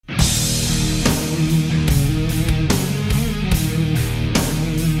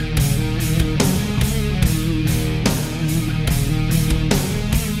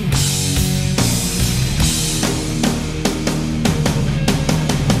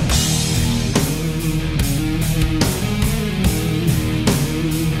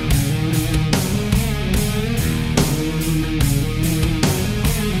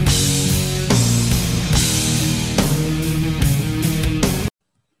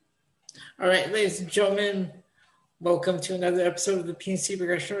All right, ladies and gentlemen, welcome to another episode of the PNC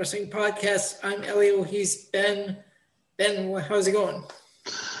Progression Wrestling Podcast. I'm Elio. He's Ben. Ben, how's it going?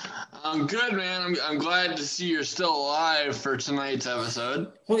 I'm good, man. I'm glad to see you're still alive for tonight's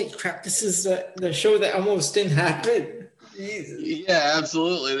episode. Holy crap, this is the show that almost didn't happen. Jesus. Yeah,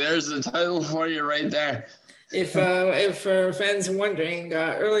 absolutely. There's the title for you right there. If fans are wondering,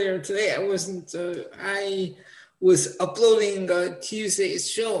 earlier today I was uploading Tuesday's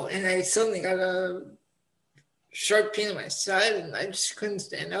show, and I suddenly got a sharp pain in my side, and I just couldn't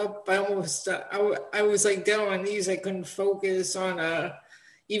stand up. I was like down on my knees. I couldn't focus on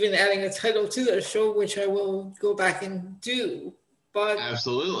even adding a title to the show, which I will go back and do. But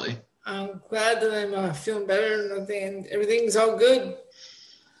absolutely, I'm glad that I'm feeling better and everything's all good.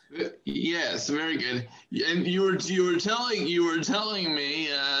 Yes, very good. And you were telling me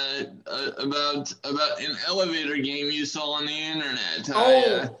about an elevator game you saw on the internet.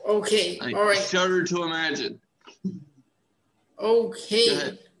 Okay, all right. Shudder to imagine.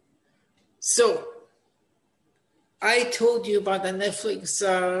 Okay, so I told you about the Netflix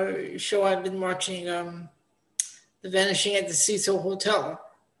show I've been watching, The Vanishing at the Cecil Hotel,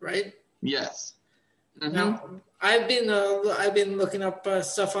 right? Yes. Mm-hmm. Now, I've been looking up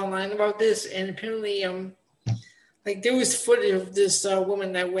stuff online about this, and apparently, there was footage of this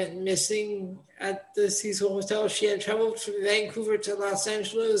woman that went missing at the Cecil Hotel. She had traveled from Vancouver to Los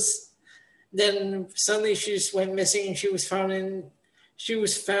Angeles. Then suddenly she just went missing, and she was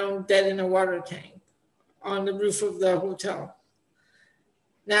found dead in a water tank on the roof of the hotel.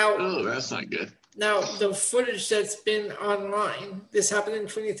 Now, oh, that's not good. Now, the footage that's been online, this happened in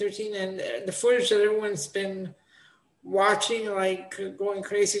 2013, and the footage that everyone's been watching, going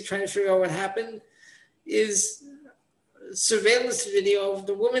crazy, trying to figure out what happened, is surveillance video of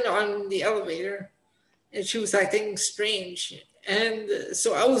the woman on the elevator, and she was acting strange. And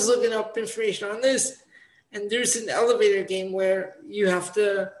so I was looking up information on this, and there's an elevator game where you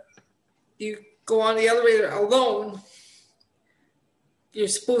go on the elevator alone. You're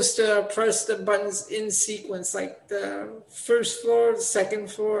supposed to press the buttons in sequence, like the first floor, the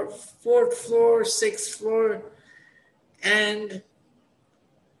second floor, fourth floor, sixth floor, and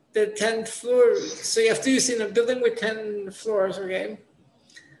the 10th floor. So you have to use in a building with 10 floors, okay?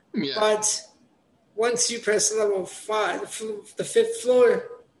 Yeah. But once you press level 5, the 5th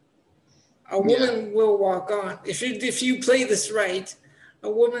floor, a woman will walk on. If you play this right, a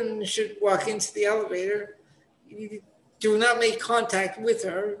woman should walk into the elevator. Do not make contact with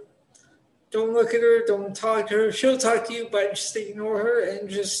her. Don't look at her. Don't talk to her. She'll talk to you, but just ignore her and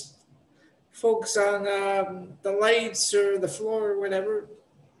just focus on the lights or the floor or whatever.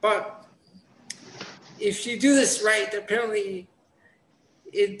 But if you do this right, apparently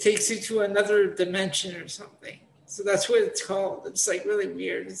it takes you to another dimension or something. So that's what it's called. It's really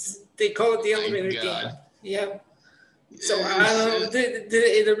weird. They call it the elevator game. Yeah. So I don't know.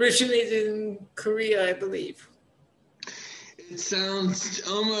 It originated in Korea, I believe. It sounds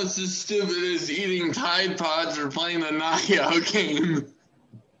almost as stupid as eating Tide Pods or playing the Nio game.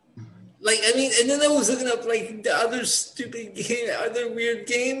 And then I was looking up the other stupid game, other weird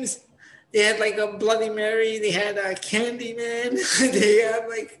games. They had a Bloody Mary. They had a Candyman. They had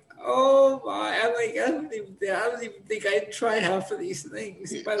oh my! I don't even think I'd try half of these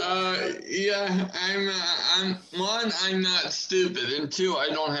things. But yeah, I'm not stupid, and 2, I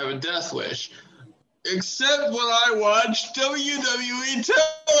don't have a death wish. Except when I watch WWE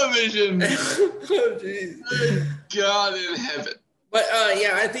television. Oh, jeez. God in heaven. But,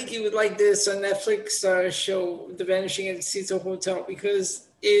 I think you would like this Netflix show, The Vanishing at the Cecil Hotel, because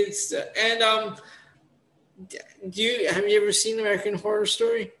it's... have you ever seen American Horror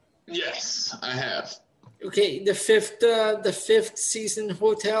Story? Yes, I have. Okay, the fifth season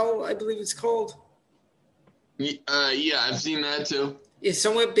Hotel, I believe it's called. Yeah, I've seen that too. It's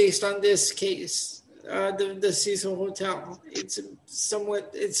somewhat based on this case. The Cecil Hotel. It's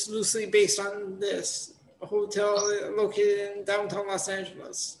loosely based on this hotel located in downtown Los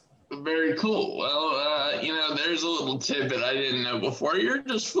Angeles. Very cool. Well, there's a little tidbit I didn't know before. You're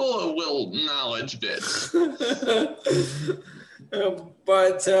just full of little knowledge bits.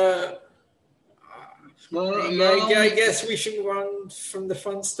 I guess we should move on from the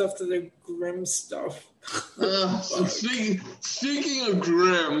fun stuff to the grim stuff. Speaking of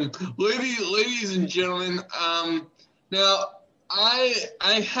grim, ladies and gentlemen, now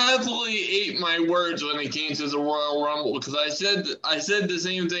I happily ate my words when it came to the Royal Rumble, because I said the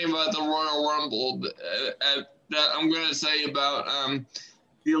same thing about the Royal Rumble that I'm going to say about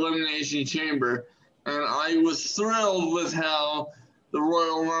the Elimination Chamber, and I was thrilled with how the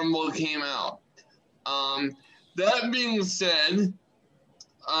Royal Rumble came out. That being said,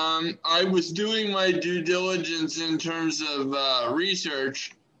 I was doing my due diligence in terms of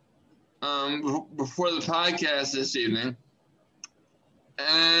research before the podcast this evening,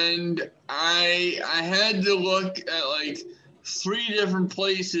 and I had to look at like 3 different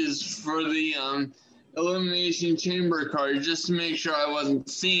places for the Elimination Chamber card just to make sure I wasn't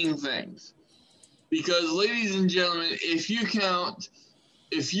seeing things. Because, ladies and gentlemen, if you count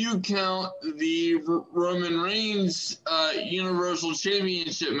the Roman Reigns Universal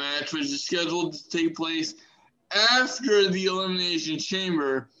Championship match, which is scheduled to take place after the Elimination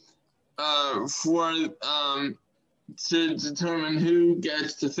Chamber, to determine who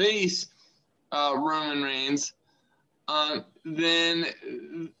gets to face Roman Reigns, then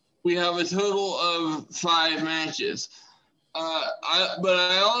we have a total of 5 matches. But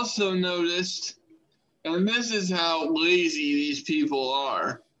I also noticed, and this is how lazy these people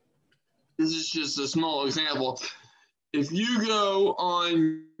are. This is just a small example. If you go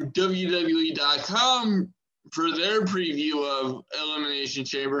on WWE.com for their preview of Elimination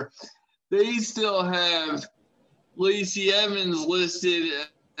Chamber, they still have Lacey Evans listed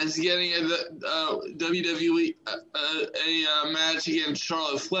as getting a WWE match against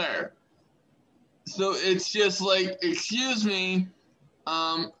Charlotte Flair. So it's just like, excuse me,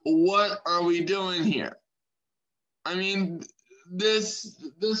 what are we doing here? I mean, this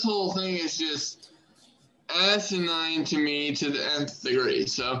whole thing is just asinine to me to the nth degree.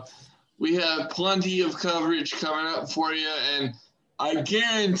 So we have plenty of coverage coming up for you, and I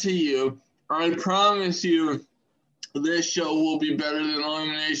guarantee you, I promise you, this show will be better than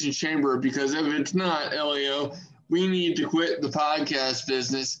Elimination Chamber, because if it's not, Elio, we need to quit the podcast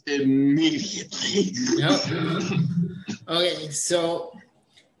business immediately. Yep. Okay, so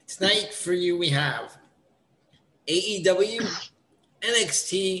tonight for you we have AEW,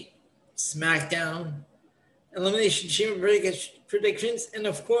 NXT, SmackDown, Elimination Chamber predictions, and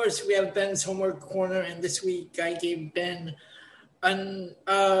of course we have Ben's Homework Corner, and this week I gave Ben a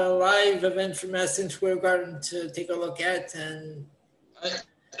live event from Madison Square Garden to take a look at, and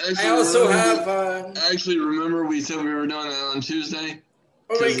I also have... I actually remember we said we were doing that on Tuesday.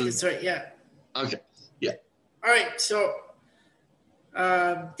 Oh, right, that's right, yeah. Okay, yeah. All right, so,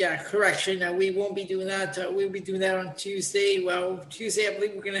 correction. Now, we won't be doing that. We'll be doing that on Tuesday. Well, Tuesday, I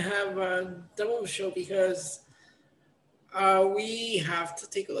believe we're going to have a double show because we have to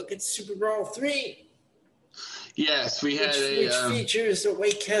take a look at Super Brawl 3. Yes, we had which features the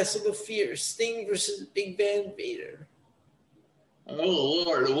White Castle of Fear, Sting versus Big Van Vader. Oh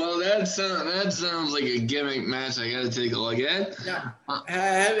Lord! Well, that sounds like a gimmick match. I got to take a look at. Now,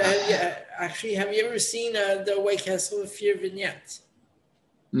 have you ever seen the White Castle of Fear vignette?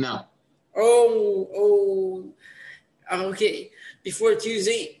 No. Oh, okay. Before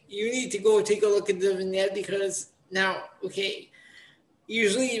Tuesday, you need to go take a look at the vignette because now, okay.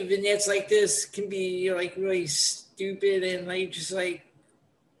 Usually vignettes like this can be like really stupid and like just like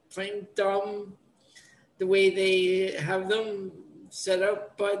plain dumb the way they have them set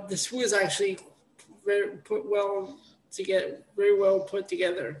up, but this was actually very well put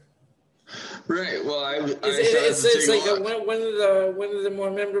together. Right. Well, it's like one of the more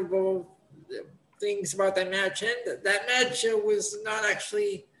memorable things about that match, and that match was not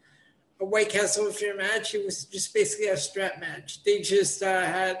actually a White Castle of Fear match. It was just basically a strap match. They just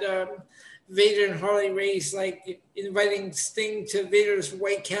had Vader and Harley Race like inviting Sting to Vader's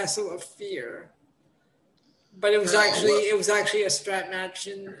White Castle of Fear, but it was actually a strap match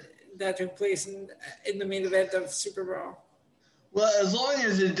that took place in the main event of Super Brawl. Well, as long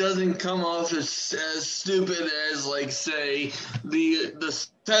as it doesn't come off as stupid as, like, say, the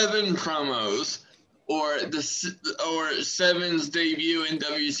 7 promos or Seven's debut in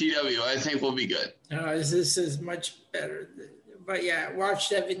WCW, I think we'll be good. This is much better. But yeah, watch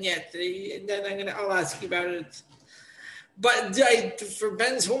that vignette, and then I'll ask you about it. But for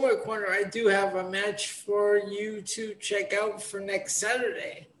Ben's Homework Corner, I do have a match for you to check out for next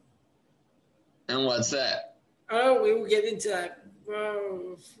Saturday. And what's that? Oh, we will get into that.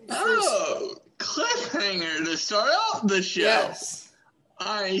 Cliffhanger to start off the show. Yes.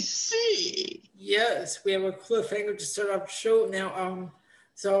 I see. Yes, we have a cliffhanger to start off the show now.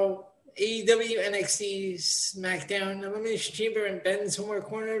 So AEW, NXT, SmackDown, Elimination Chamber, and Ben's Homework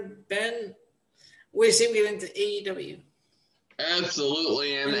Corner. Ben, what do you say we get into AEW?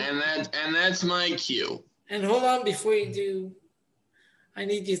 Absolutely, and that's my cue. And hold on, before you do, I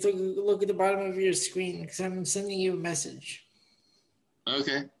need you to look at the bottom of your screen because I'm sending you a message.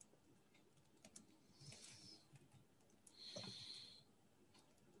 Okay.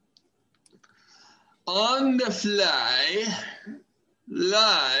 On the fly,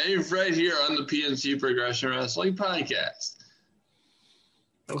 live right here on the PNC Progression Wrestling Podcast.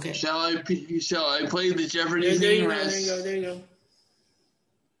 Okay. Shall I play the Jeopardy There theme? There you go.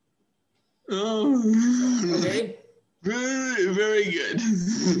 Oh. Okay. Very, very good.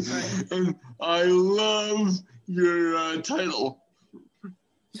 Right. And I love your title.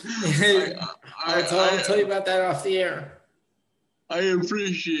 I'll tell you about that off the air. I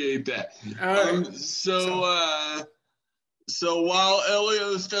appreciate that. All right. So while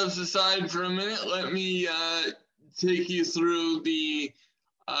Elio steps aside for a minute, let me take you through the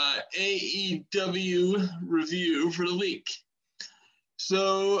AEW review for the week.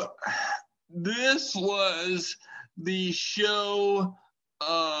 So this was the show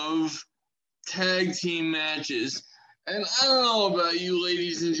of tag team matches. And I don't know about you,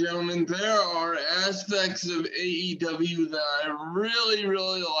 ladies and gentlemen, there are aspects of AEW that I really,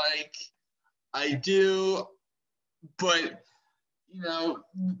 really like. I do, but you know,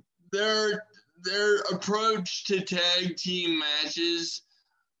 their approach to tag team matches,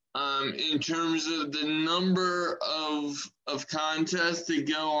 in terms of the number of contests that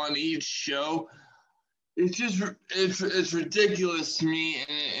go on each show, it's ridiculous to me,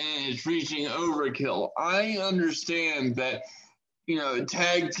 and it's reaching overkill. I understand that, you know,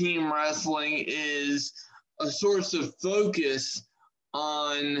 tag team wrestling is a source of focus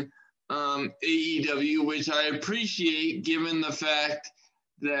on AEW, which I appreciate, given the fact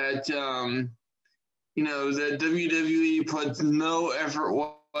that you know, that WWE puts no effort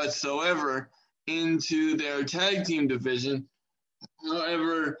whatsoever into their tag team division.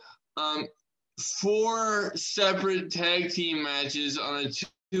 However, 4 separate tag team matches on a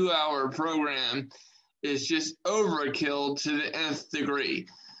 2-hour program is just overkill to the nth degree.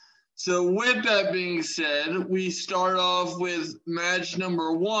 So with that being said, we start off with match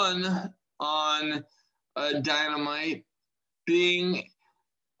number 1 on Dynamite, being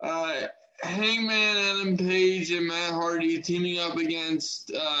Hangman Adam Page and Matt Hardy teaming up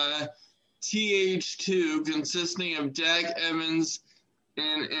against TH2, consisting of Jack Evans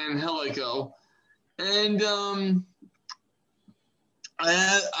and Angelico. And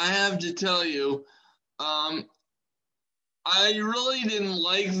I have to tell you, I really didn't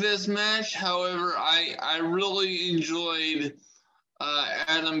like this match. However, I really enjoyed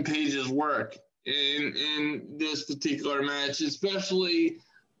Adam Page's work in this particular match, especially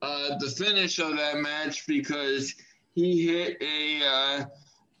the finish of that match, because he hit a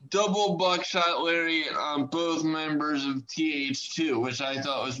double buckshot lariat on both members of TH2, which I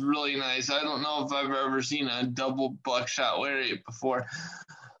thought was really nice. I don't know if I've ever seen a double buckshot lariat before.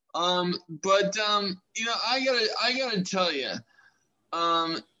 But you know, I gotta tell you,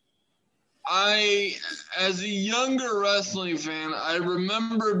 I, as a younger wrestling fan, I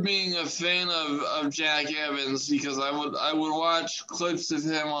remember being a fan of Jack Evans, because I would watch clips of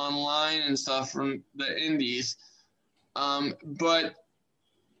him online and stuff from the indies. But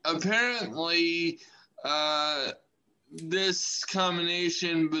apparently, this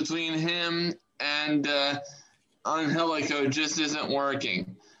combination between him and Angelico just isn't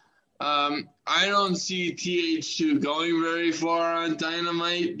working. I don't see TH2 going very far on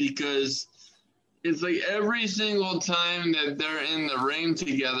Dynamite, because it's like every single time that they're in the ring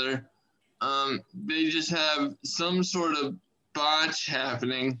together, they just have some sort of botch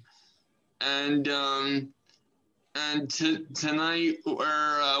happening. And tonight,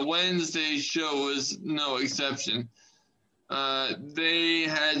 or Wednesday's show, was no exception. They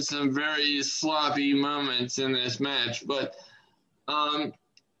had some very sloppy moments in this match, but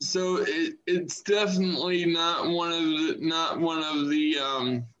so it's definitely not one of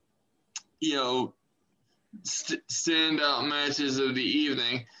the you know, standout matches of the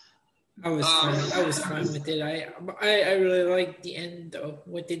evening. I was fine with it. I really liked the end, though.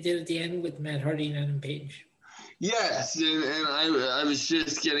 What they did at the end with Matt Hardy and Adam Page. Yes, and I was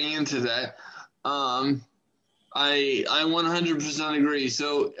just getting into that. I 100% agree.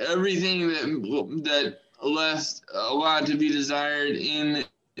 So everything that left a lot to be desired in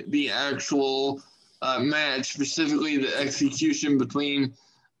the actual match, specifically the execution between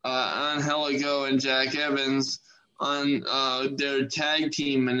Angelico and Jack Evans on their tag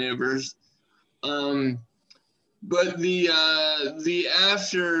team maneuvers. But the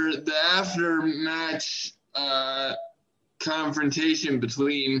after match confrontation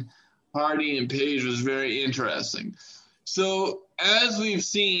between Hardy and Page was very interesting. So as we've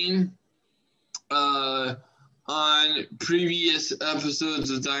seen on previous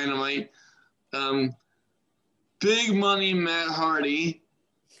episodes of Dynamite, Big Money Matt Hardy,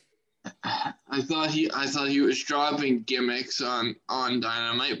 I thought he was dropping gimmicks on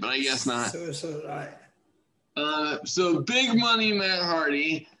Dynamite, but I guess not. So did I. So Big Money Matt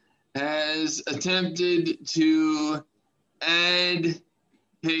Hardy has attempted to add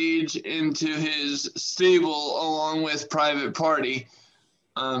Page into his stable along with Private Party,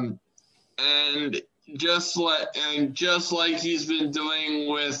 and just like he's been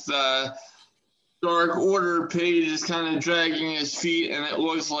doing with Dark Order, Page is kind of dragging his feet, and it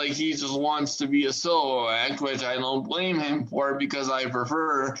looks like he just wants to be a solo act, which I don't blame him for because I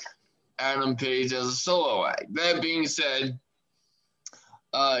prefer Adam Page as a solo act. That being said,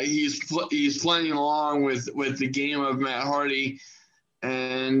 he's playing along with the game of Matt Hardy,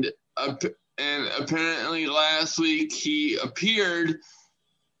 and apparently last week he appeared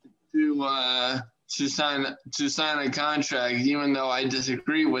to sign a contract, even though I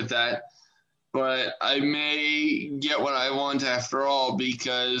disagree with that. But I may get what I want after all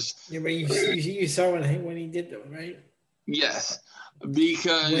because but you saw when he did though, right? Yes,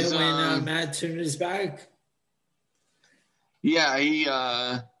 because when Matt turned his back. Yeah,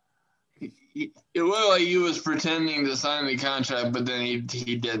 it looked like he was pretending to sign the contract, but then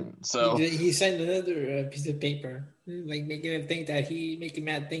he didn't. So he signed another piece of paper, like making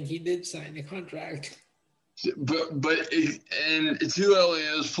Matt think he did sign the contract. But to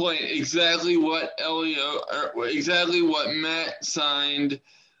Elio's point, exactly what Matt signed,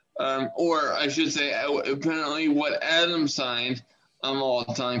 or I should say, apparently what Adam signed. I'm all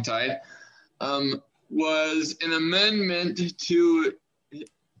tongue-tied. Was an amendment to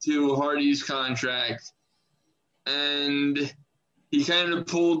Hardy's contract, and he kind of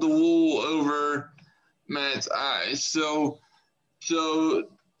pulled the wool over Matt's eyes. So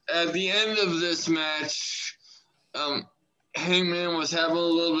at the end of this match, Hangman was having a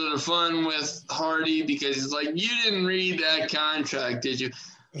little bit of fun with Hardy because he's like, "You didn't read that contract, did you?"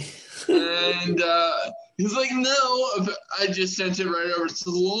 And he's like, "No, I just sent it right over to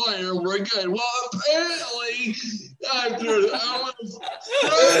the lawyer. We're good." Well, apparently, after almost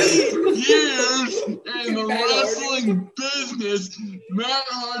 30 years in the wrestling business, Matt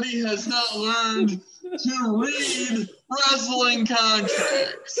Hardy has not learned to read wrestling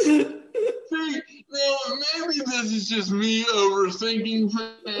contracts. See, now, maybe this is just me overthinking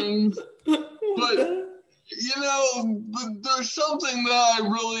things, but there's something that I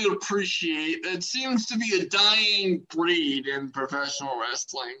really appreciate that seems to be a dying breed in professional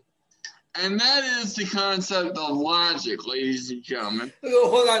wrestling, and that is the concept of logic, ladies and gentlemen. Oh,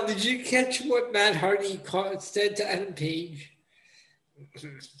 hold on, did you catch what Matt Hardy said to Adam Page?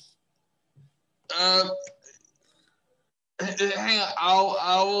 Hang on,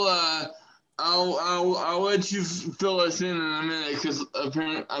 I'll let you fill us in a minute because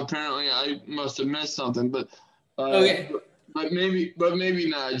apparently I must have missed something. But okay. But maybe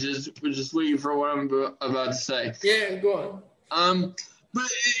not. We're just waiting for what I'm about to say. Yeah, go on. But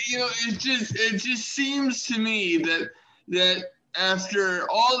it just seems to me that after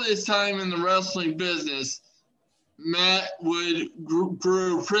all this time in the wrestling business, Matt would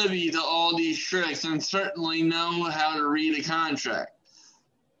grow privy to all these tricks and certainly know how to read a contract.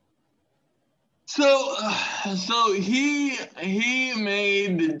 So he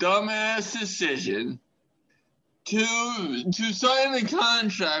made the dumbass decision to sign the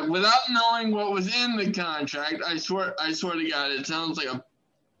contract without knowing what was in the contract. I swear to God, it sounds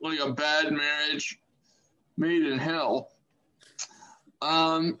like a bad marriage made in hell.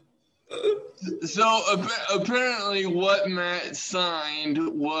 So apparently what Matt signed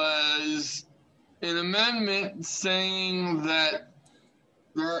was an amendment saying that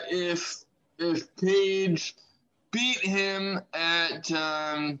if Page beat him at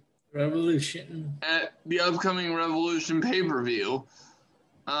Revolution, at the upcoming Revolution pay-per-view,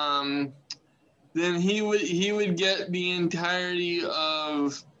 then he would get the entirety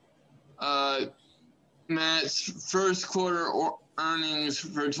of Matt's first quarter earnings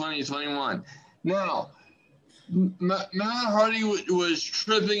for 2021. Now, Matt Hardy was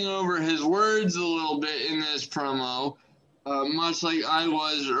tripping over his words a little bit in this promo. Much like I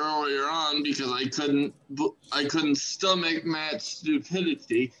was earlier on, because I couldn't stomach Matt's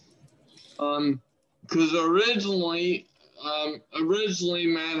stupidity. Because originally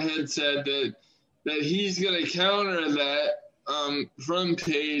Matt had said that he's going to counter that from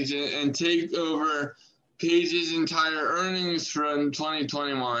Page and take over Page's entire earnings from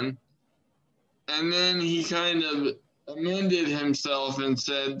 2021, and then he kind of amended himself and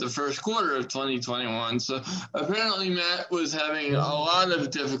said the first quarter of 2021. So apparently Matt was having a lot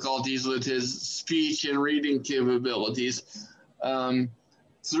of difficulties with his speech and reading capabilities throughout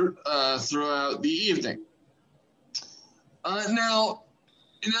the evening. Now,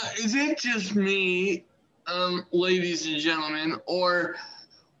 is it just me, ladies and gentlemen, or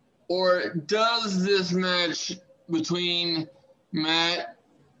does this match between Matt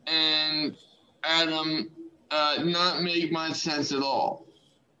and Adam not make much sense at all?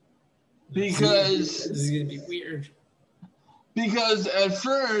 Because this is gonna be weird. Because at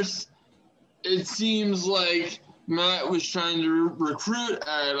first, it seems like Matt was trying to recruit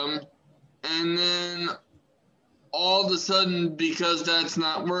Adam, and then all of a sudden, because that's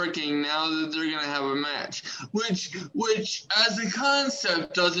not working, now that they're gonna have a match, which as a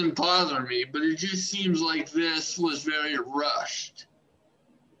concept doesn't bother me, but it just seems like this was very rushed.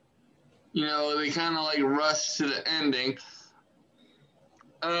 You know, they kind of like rushed to the ending,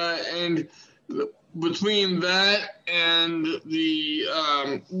 and between that and the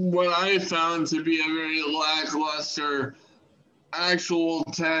what I found to be a very lackluster actual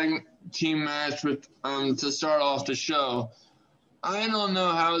tag team match with to start off the show, I don't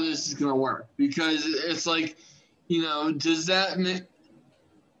know how this is gonna work, because it's like, you know, does that mean,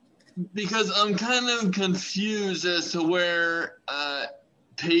 because I'm kind of confused as to where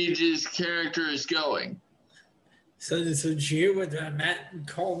Paige's character is going. So did you hear what Matt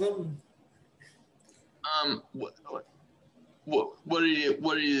called them? What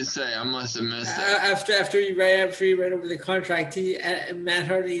did you say? I must have missed it. After he read over the contract, Matt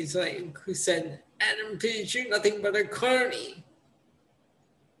Hardy's like, who said, "Adam Page, you're nothing but a carny."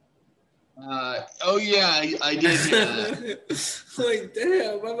 Oh yeah, I did hear that. Like,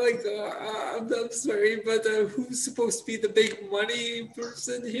 damn, I'm like, I'm sorry, but who's supposed to be the big money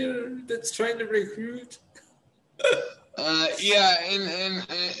person here that's trying to recruit? Yeah, and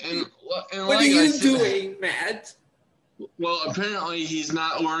what like are you doing, Matt? Well, apparently he's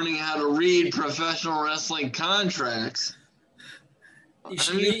not learning how to read professional wrestling contracts. You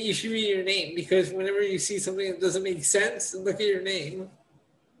should read your name, because whenever you see something that doesn't make sense, look at your name.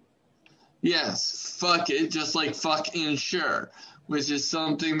 Yes, fuck it, just like fuck insure, which is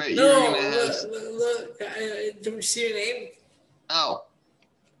something that you're No, gonna have. look, don't you see your name? Oh,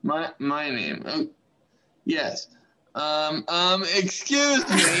 my name. Oh, yes. Excuse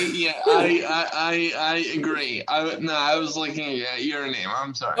me. Yeah, I agree. I was looking at your name.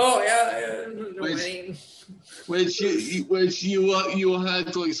 I'm sorry. Oh yeah, no, my name. Which you will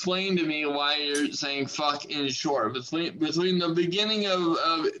have to explain to me why you're saying fuck in short. Between the beginning of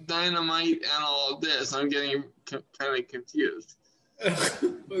Dynamite and all of this, I'm getting kind of confused.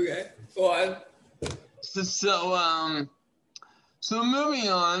 Okay, go on. So moving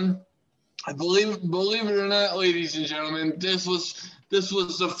on. I believe it or not, ladies and gentlemen, this was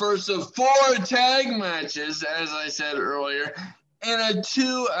the first of 4 tag matches, as I said earlier, in a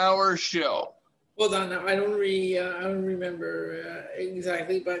 2-hour show. Hold on, I don't remember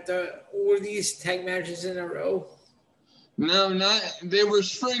exactly, but were these tag matches in a row? No, not. They were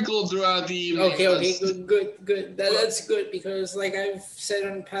sprinkled throughout the evening. Okay, good. That's good, because, like I've said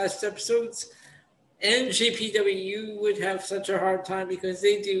on past episodes, NJPW would have such a hard time because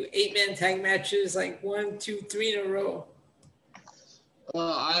they do 8-man tag matches like 1, 2, 3 in a row.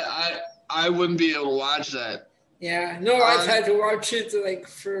 I wouldn't be able to watch that. Yeah, no, I've had to watch it like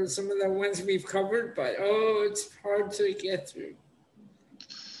for some of the ones we've covered, but it's hard to get through.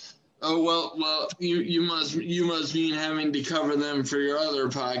 Oh well, you must mean having to cover them for your other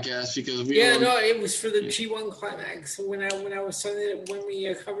podcast, because we. Yeah, no, it was for the G1 Climax. So when I was telling it, when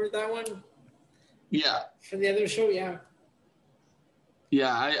we covered that one. Yeah. For the other show, yeah.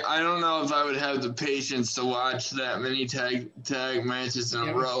 Yeah, I don't know if I would have the patience to watch that many tag matches in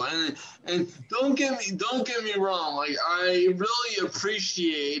a row. And don't get me wrong, like I really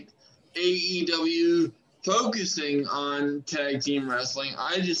appreciate AEW focusing on tag team wrestling.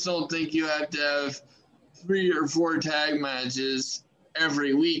 I just don't think you have to have 3 or 4 tag matches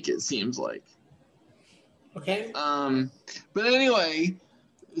every week, it seems like. Okay. But anyway,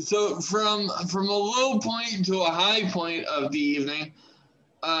 so from a low point to a high point of the evening,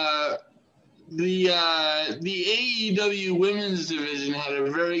 the AEW women's division had a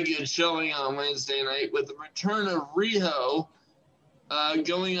very good showing on Wednesday night with the return of Riho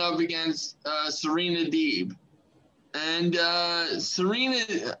going up against Serena Deeb. And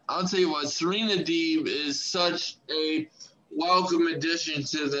I'll tell you what, Serena Deeb is such a welcome addition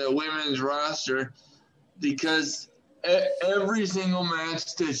to the women's roster, because every single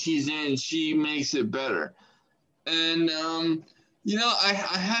match that she's in, she makes it better. And, I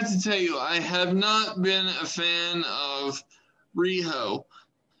have to tell you, I have not been a fan of Riho.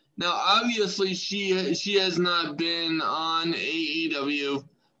 Now, obviously, she has not been on AEW.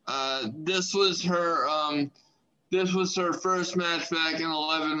 This was her first match back in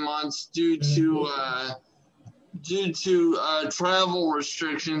 11 months due to travel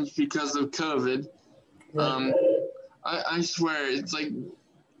restrictions because of COVID. I swear, it's like,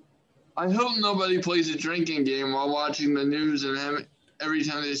 I hope nobody plays a drinking game while watching the news and every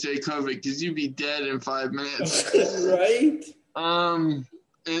time they say COVID, because you'd be dead in 5 minutes. Right?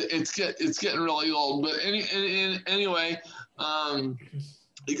 it's getting really old. But anyway,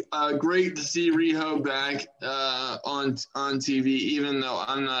 great to see Riho back on TV, even though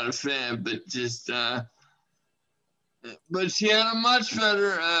I'm not a fan. But she had a much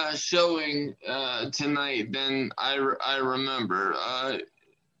better showing tonight than I remember.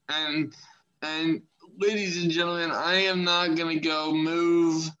 And ladies and gentlemen, I am not gonna go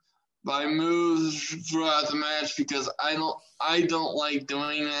move by move throughout the match because I don't like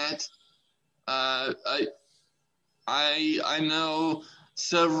doing that. I know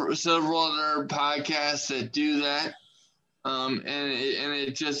several other podcasts that do that, and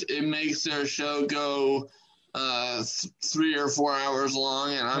it makes their show go 3 or 4 hours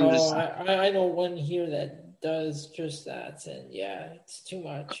long, and I know one here that does just that, and yeah, it's too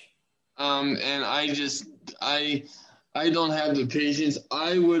much. And I don't have the patience.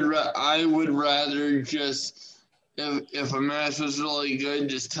 I would rather just if a match was really good,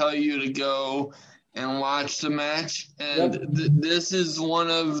 just tell you to go and watch the match. And this is one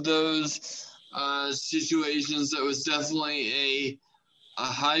of those situations that was definitely a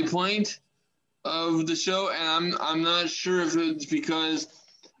high point of the show, and I'm not sure if it's because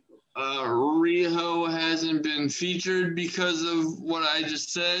Riho hasn't been featured because of what I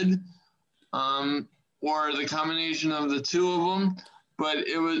just said, or the combination of the two of them. But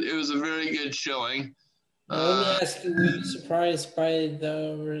it was a very good showing. Let me ask you: were you surprised by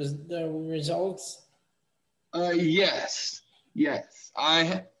the results? Yes.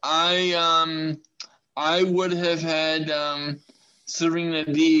 I would have had Serena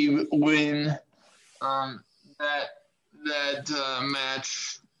Deeb win that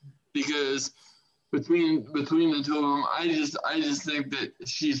match because between the two of them, I just think that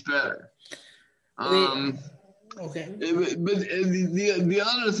she's better. Okay. But the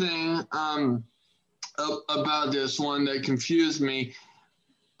other thing about this one that confused me,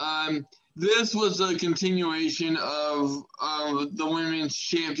 this was a continuation of the women's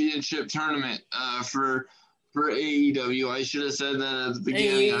championship tournament for AEW. I should have said that at the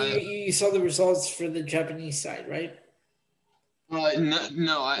beginning. You saw the results for the Japanese side, right?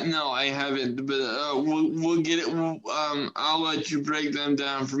 No, I haven't. But we'll get it. I'll let you break them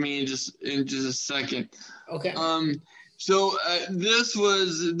down for me in just a second. Okay. So this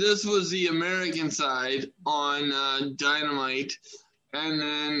was the American side on Dynamite, and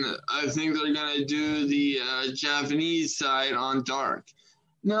then I think they're gonna do the Japanese side on Dark.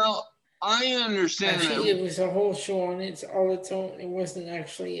 Now I understand actually, it was a whole show on its all its own. It wasn't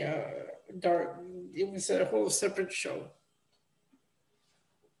actually Dark. It was a whole separate show.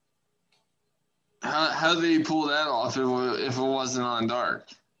 How did they pull that off if it wasn't on Dark?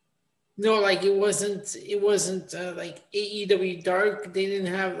 No, like it wasn't like AEW Dark. They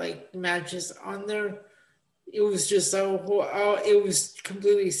didn't have like matches on there. It was just a whole. It was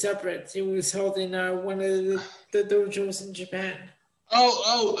completely separate. It was held in one of the dojos in Japan.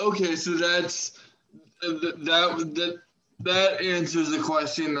 Oh, okay. So that answers the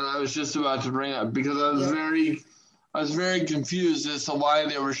question that I was just about to bring up because I was very confused as to why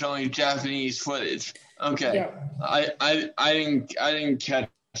they were showing Japanese footage. Okay, yeah. I didn't catch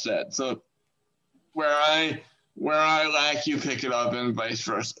that. So where I lack, you pick it up, and vice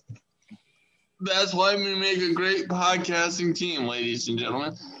versa. That's why we make a great podcasting team, ladies and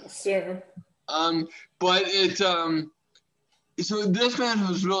gentlemen. Sure. But it so this match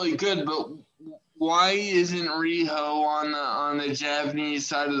was really good, but why isn't Riho on the Japanese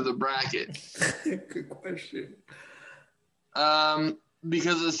side of the bracket? Good question.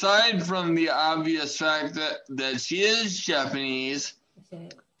 Because aside from the obvious fact that she is Japanese,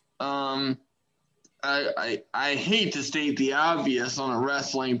 I hate to state the obvious on a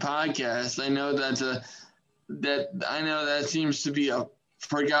wrestling podcast. I know that seems to be a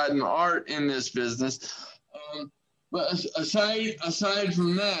forgotten art in this business. But aside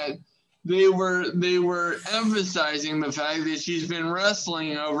from that, they were emphasizing the fact that she's been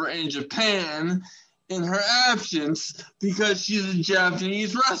wrestling over in Japan in her absence because she's a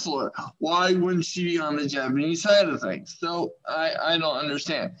Japanese wrestler. Why wouldn't she be on the Japanese side of things? So I don't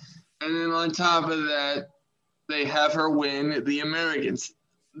understand. And then on top of that, they have her win the Americans,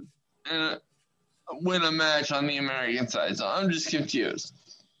 win a match on the American side. So I'm just confused.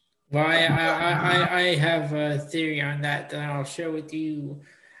 Well, I have a theory on that I'll share with you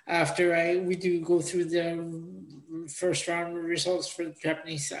after we do go through the first round results for the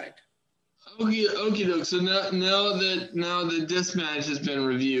Japanese side. Okay, doke. So now that this match has been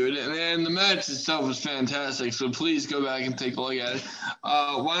reviewed, and the match itself was fantastic, so please go back and take a look at it.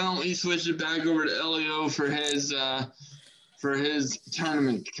 Why don't we switch it back over to Elio for his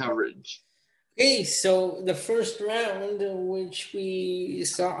tournament coverage? Okay, so the first round, which we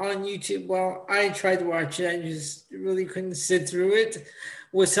saw on YouTube, well, I tried to watch it, I just really couldn't sit through it,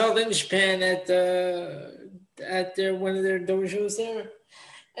 was held in Japan at their one of their dojos there.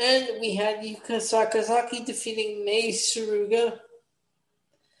 And we had Yuka Sakazaki defeating Mei Suruga.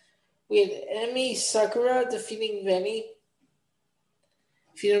 We had Emi Sakura defeating Veni.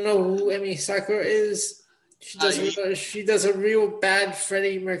 If you don't know who Emi Sakura is, she does a real bad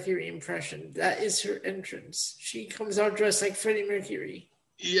Freddie Mercury impression. That is her entrance. She comes out dressed like Freddie Mercury.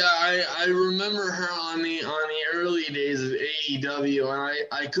 Yeah, I remember her on the early days of AEW, and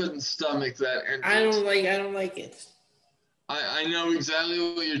I couldn't stomach that entrance. I don't like it. I know exactly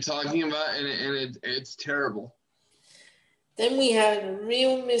what you're talking about, and it's terrible. Then we had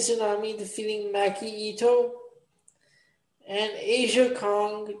Ryo Mizunami defeating Maki Ito, and Asia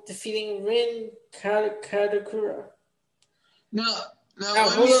Kong defeating Rin Kadakura. Now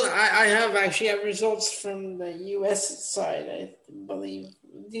hold on. I have results from the U.S. side. I believe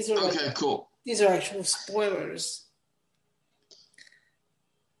these are cool. These are actual spoilers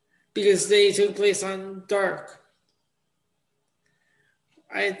because they took place on Dark.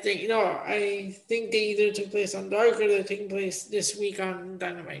 I think they either took place on Dark or they're taking place this week on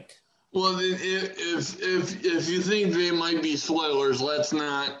Dynamite. Well, if you think they might be spoilers, let's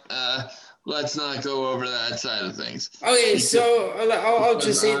not go over that side of things. Okay, so I'll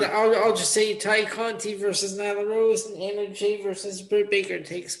just say that I'll just say Ty Conti versus Nyla Rose and Anna Jay versus Britt Baker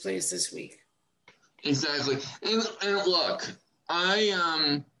takes place this week. Exactly, and look, I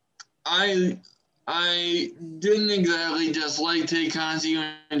didn't exactly just like Tay Conti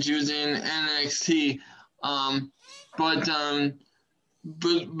when she was in NXT, but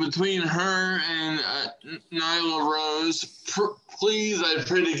between her and Nyla Rose, please, I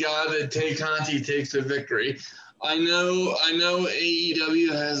pray to God that Tay Conti takes the victory. I know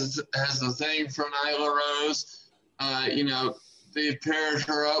AEW has a thing for Nyla Rose. They paired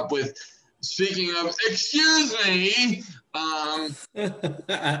her up with. Speaking of, excuse me,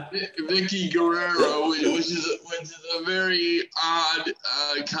 Vicky Guerrero, which is a very odd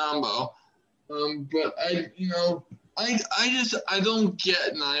combo. But I don't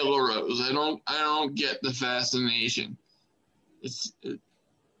get Nyla Rose. I don't get the fascination.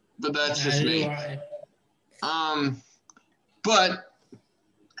 But that's just me. But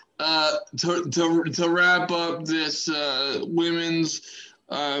to wrap up this women's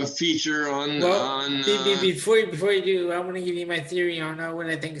feature before you do, I want to give you my theory on what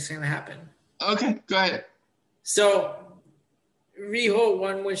I think is going to happen. Okay, go ahead. So, Riho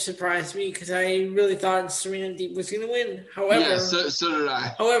won, which surprised me because I really thought Serena Deeb was going to win. However, so did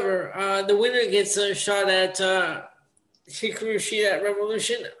I. However, the winner gets a shot at Hikaru Shida at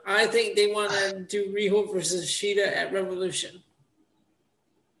Revolution. I think they want to do Riho versus Shida at Revolution.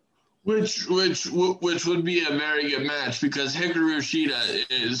 Which would be a very good match because Hikaru Shida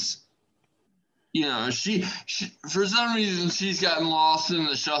is, she for some reason she's gotten lost in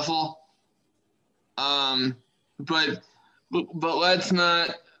the shuffle. But let's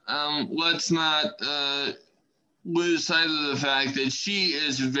not lose sight of the fact that she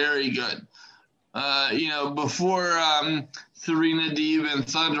is very good. Before Serena Deeb and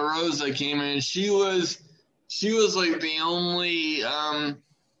Thunder Rosa came in, she was like the only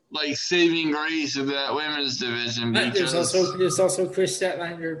saving grace of that women's division. There's also Chris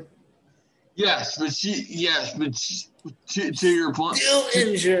Statlander. Yes, but to your point, still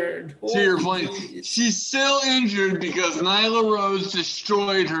injured. To your point, she's still injured because Nyla Rose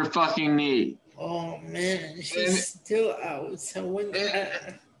destroyed her fucking knee. Oh man, she's still out.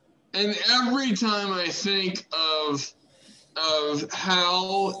 And every time I think of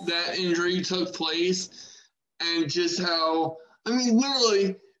how that injury took place, and just how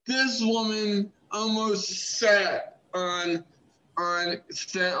literally. This woman almost sat on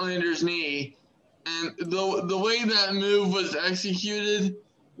Statlander's knee, and the way that move was executed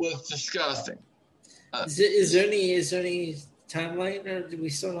was disgusting. Is there any timeline, or do we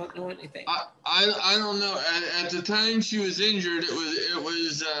still not know anything? I don't know. At the time she was injured, it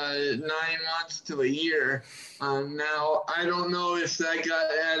was 9 months to a year. Now I don't know if that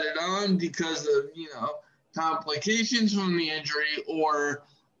got added on because of complications from the injury or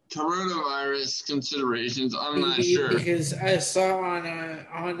coronavirus considerations. I'm not sure. Because I saw on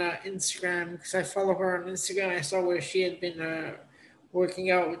Instagram, because I follow her on Instagram, I saw where she had been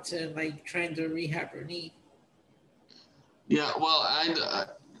working out and trying to rehab her knee. Yeah, well,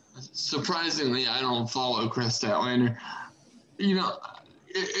 surprisingly, I don't follow Chris Statlander.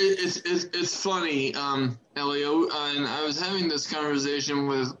 It's funny, Elio, and I was having this conversation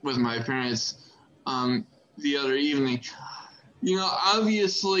with my parents the other evening.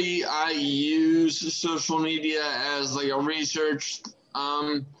 Obviously I use social media as like a research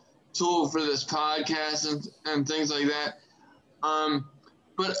tool for this podcast and things like that.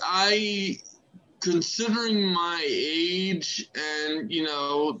 But considering my age and,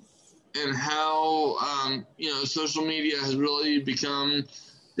 and how, social media has really become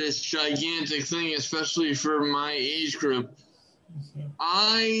this gigantic thing, especially for my age group,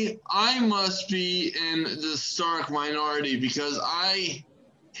 I must be in the stark minority because I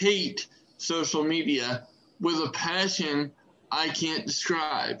hate social media with a passion I can't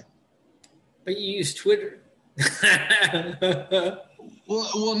describe. But you use Twitter.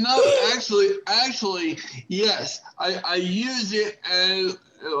 Well, no, actually, yes. I use it as,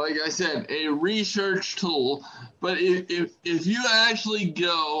 like I said, a research tool. But if you actually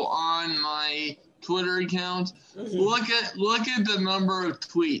go on my Twitter account, look at the number of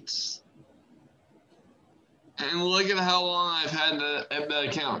tweets, and look at how long I've had that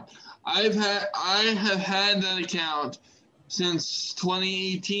account. I have had that account since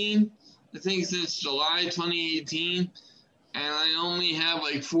 2018. I think since July 2018. And I only have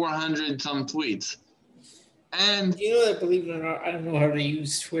like 400 some tweets. And that, believe it or not, I don't know how to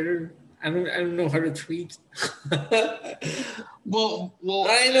use Twitter. I don't know how to tweet. well,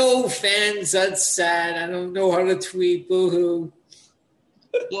 I know fans. That's sad. I don't know how to tweet. Boo-hoo.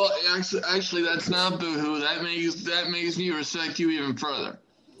 Well, actually, that's not boo-hoo. That makes me respect you even further.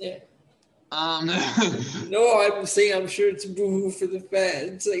 Yeah. No, I'm saying I'm sure it's boo-hoo for the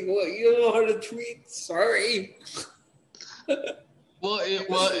fans. Like, what? You don't know how to tweet? Sorry. Well, and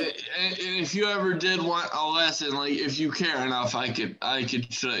if you ever did want a lesson, like if you care enough, I could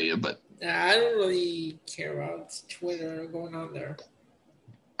show you. But I don't really care about Twitter going on there.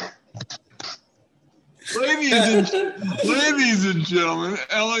 Ladies and gentlemen,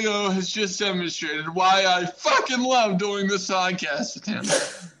 Elio has just demonstrated why I fucking love doing this podcast with him.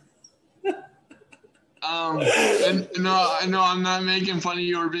 And no, I'm not making fun of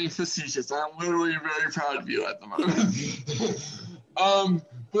you or being facetious. I'm literally very proud of you at the moment.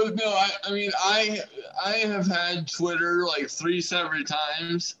 But no, I have had Twitter like 3 separate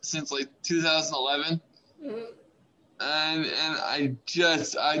times since like 2011, and I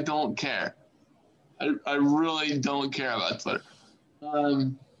don't care. I really don't care about Twitter,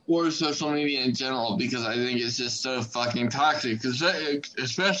 or social media in general, because I think it's just so fucking toxic,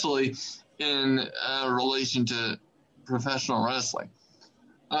 especially in relation to professional wrestling.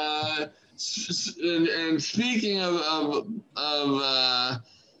 And speaking of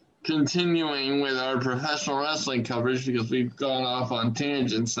continuing with our professional wrestling coverage, because we've gone off on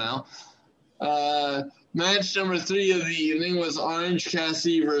tangents now, match number 3 of the evening was Orange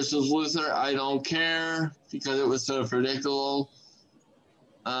Cassidy versus Luther. I don't care because it was so predictable.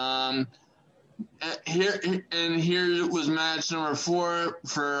 Here was match number 4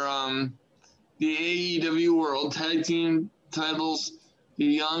 for the AEW World Tag Team titles, the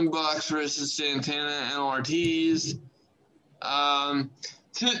Young Bucks versus Santana and Ortiz.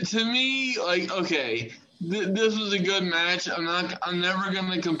 To me, like, okay, this was a good match. I'm never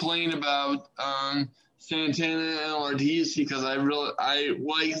gonna complain about Santana and Ortiz because I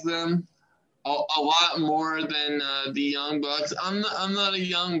like them a lot more than the Young Bucks. I'm not a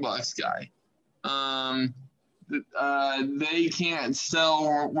Young Bucks guy. They can't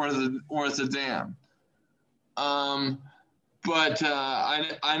sell worth a damn. But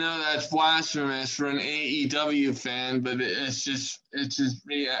I know that's blasphemous for an AEW fan, but it's just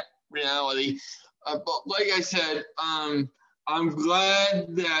reality. But like I said, I'm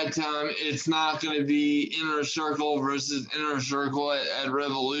glad that it's not going to be Inner Circle versus Inner Circle at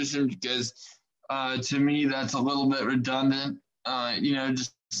Revolution, because to me that's a little bit redundant.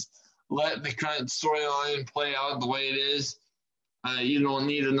 Just let the current storyline play out the way it is. You don't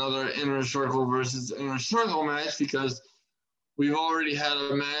need another Inner Circle versus Inner Circle match, because we've already had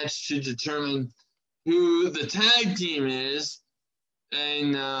a match to determine who the tag team is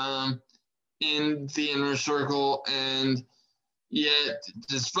in the Inner Circle, and yet,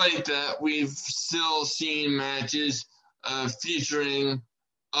 despite that, we've still seen matches featuring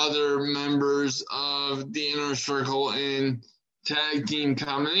other members of the Inner Circle in tag team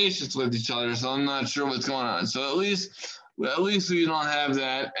combinations with each other. So I'm not sure what's going on. So at least we don't have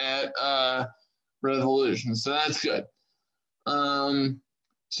that at Revolution. So that's good. So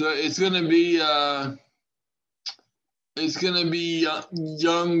it's gonna be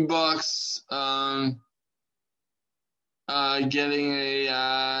Young Bucks getting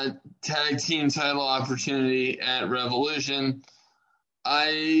a tag team title opportunity at Revolution.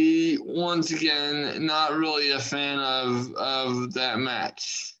 I, once again, not really a fan of that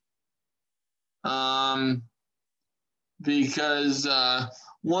match. because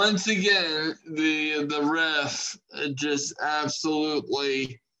once again the ref just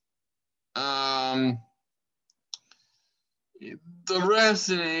absolutely the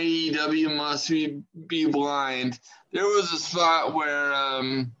refs in AEW must be blind. There was a spot where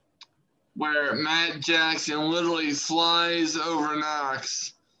Matt Jackson literally flies over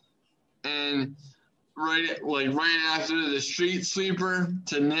Knox, and right after the street sweeper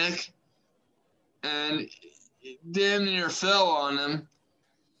to Nick, and damn near fell on him.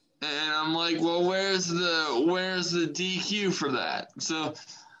 And I'm like, well, where's the DQ for that? So,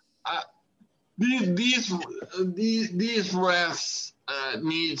 these refs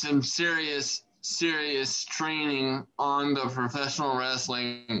need some serious training on the professional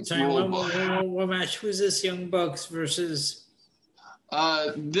wrestling rule book. What match was this? Young Bucks versus?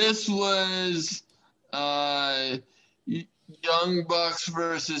 This was Young Bucks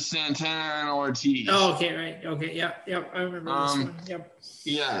versus Santana and Ortiz. Oh, okay, right, okay, yep, I remember this one. Yep.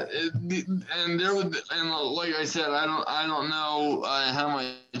 Yeah, and like I said, I don't know how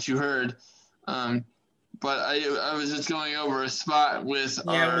much you heard, but I was just going over a spot with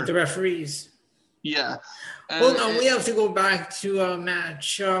with the referees. Yeah. We have to go back to a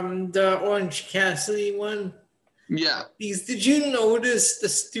match, the Orange Cassidy one. Yeah. Did you notice the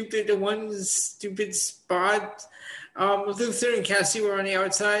stupid spot? Luther and Cassidy were on the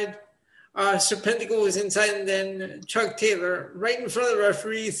outside. Serpentico was inside, and then Chuck Taylor, right in front of the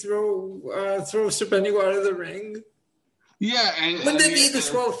referee, throw Serpentico out of the ring. Yeah, wouldn't that be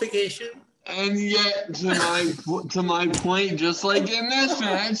disqualification? And yet, to my point, just like in this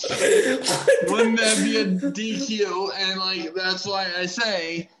match, wouldn't that be a DQ? And that's why I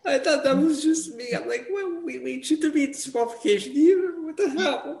say, I thought that was just me. I'm like, well, we should there be disqualification here? What the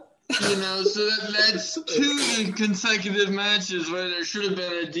hell? So that's two consecutive matches where there should have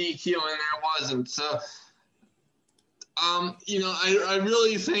been a DQ and there wasn't. So, I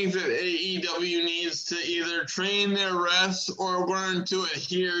really think that AEW needs to either train their refs or learn to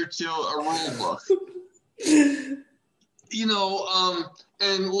adhere to a rule book.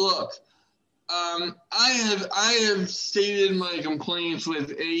 And look, I have stated my complaints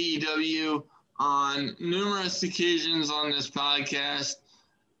with AEW on numerous occasions on this podcast,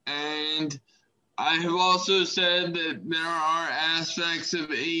 and I have also said that there are aspects of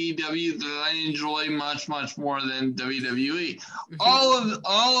AEW that I enjoy much, much more than WWE. Mm-hmm.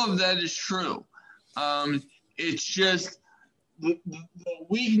 All of that is true. It's just the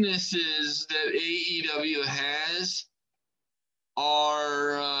weaknesses that AEW has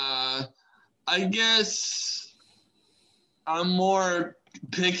are, I guess, I'm more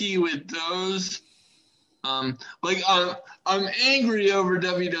picky with those. I'm angry over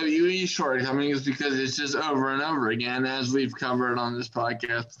WWE shortcomings because it's just over and over again, as we've covered on this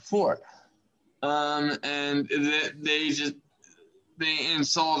podcast before. And they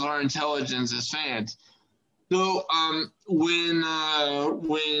insult our intelligence as fans. So when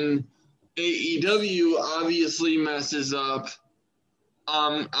AEW obviously messes up,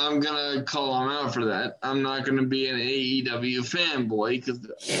 I'm gonna call them out for that. I'm not gonna be an AEW fanboy because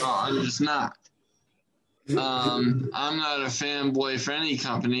I'm just not. I'm not a fanboy for any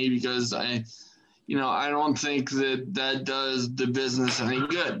company because I don't think that does the business any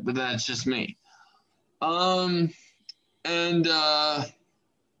good, but that's just me. And then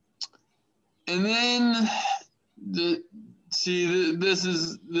this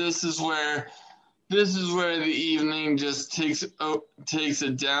is where the evening just takes a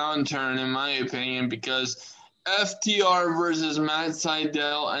downturn, in my opinion, because FTR versus Matt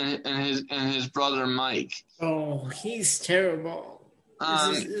Sydal and his brother Mike. Oh, he's terrible.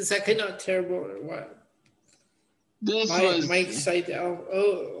 Is that guy not terrible or what? Mike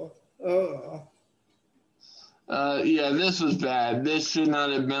Sydal. This was bad. This should not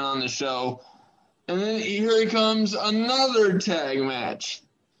have been on the show. And then here comes another tag match.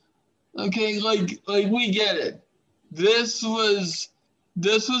 Okay, like we get it. This was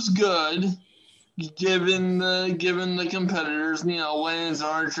good. Given the competitors, Lance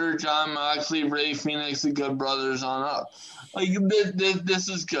Archer, Jon Moxley, Ray Phoenix, the Good Brothers on up. This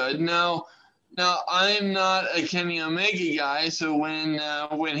is good. Now I'm not a Kenny Omega guy, so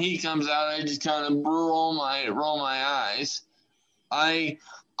when he comes out, I just kind of roll my eyes. I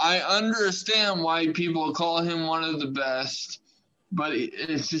understand why people call him one of the best, but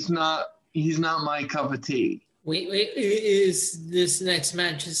it's just not. He's not my cup of tea. Wait, is this next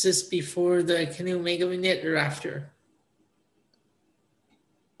match, is this before the Kenny Omega vignette or after?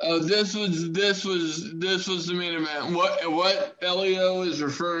 This was the main event. What Elio is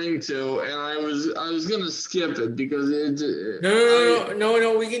referring to, and I was gonna skip it because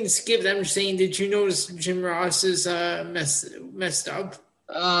No. We can skip it. I'm just saying. Did you notice Jim Ross is messed up?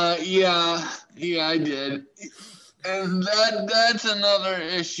 Yeah, I did, and that's another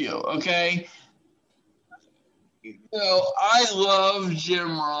issue. Okay, I love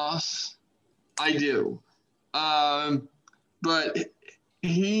Jim Ross, I do, but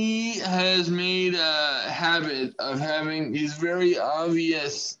he has made a habit of having these very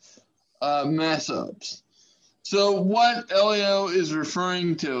obvious mess ups. So what Elio is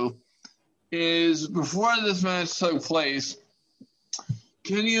referring to is before this match took place,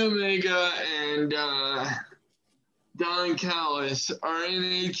 Kenny Omega and Don Callis are in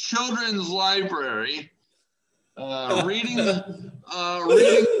a children's library reading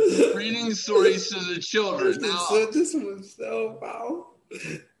stories to the children. Now, this was so wow.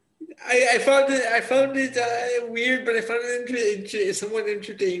 I found it weird, but I found it somewhat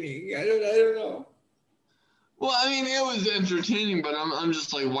entertaining. I don't know. Well, I mean, it was entertaining, but I'm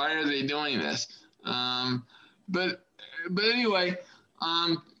just like, why are they doing this? But anyway,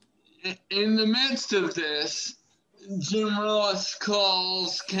 in the midst of this, Jim Ross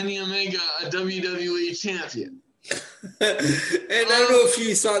calls Kenny Omega a WWE champion. And I don't know if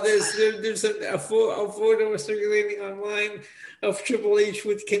you saw this. There's a photo circulating online of Triple H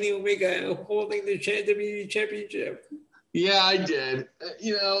with Kenny Omega holding the WWE Championship. Yeah, I did.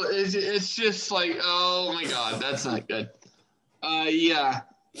 It's just like, oh my God, that's not good. Yeah,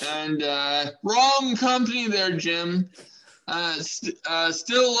 and wrong company there, Jim.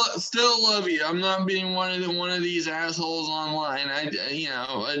 Still love you. I'm not being one of these assholes online.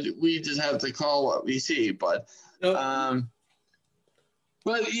 We just have to call what we see. But, Nope. and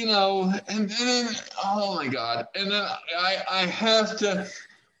then, oh my God, and then I have to.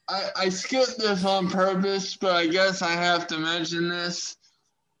 I skipped this on purpose, but I guess I have to mention this.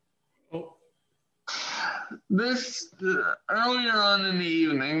 Oh. This earlier on in the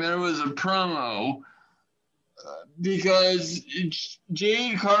evening, there was a promo because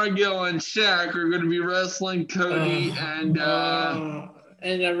Jade Cargill and Shaq are going to be wrestling Cody and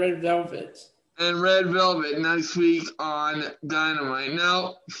Red Velvet. And Red Velvet next week on Dynamite.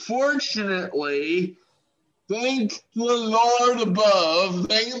 Now, fortunately, thank the Lord above,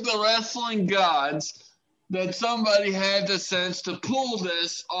 thank the wrestling gods, that somebody had the sense to pull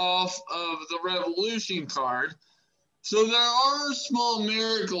this off of the Revolution card. So there are small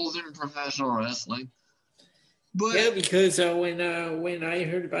miracles in professional wrestling. But yeah, because when I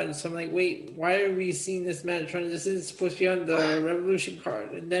heard about it, so I'm like, wait, why are we seeing this match? This is supposed to be on the Revolution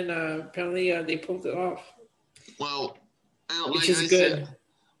card, and then apparently they pulled it off. Well, which is good.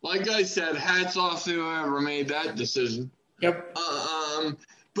 Like I said, hats off to whoever made that decision. Yep.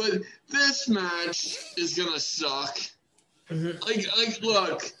 But this match is gonna suck. Mm-hmm.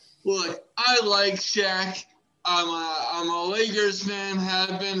 Look. I like Shaq. I'm a Lakers fan.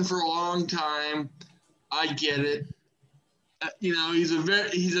 Have been for a long time. I get it. He's a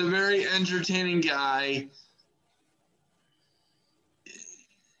very entertaining guy.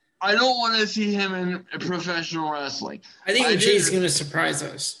 I don't want to see him in professional wrestling. I think Jade's going to surprise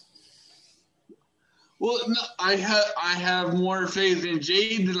us. Well, no, I have more faith in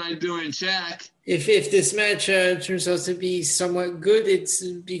Jade than I do in Shaq. If this match turns out to be somewhat good, it's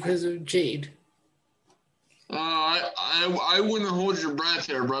because of Jade. I wouldn't hold your breath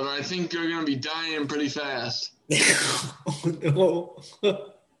here, brother. I think you're going to be dying pretty fast. Oh, no.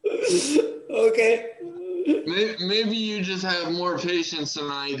 Okay. Maybe you just have more patience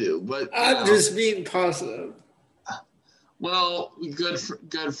than I do, but I'm just being positive. Well, good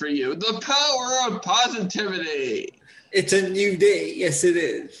for you. The power of positivity. It's a new day. Yes, it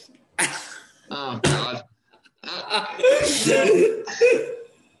is. Oh God.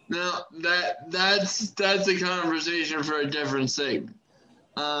 Now that's a conversation for a different segment,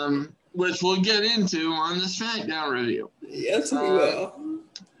 which we'll get into on the SmackDown review. Yes, we will.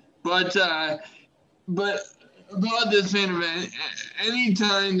 But about this main event,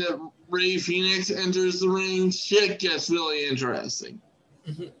 anytime that Rey Fenix enters the ring, shit gets really interesting.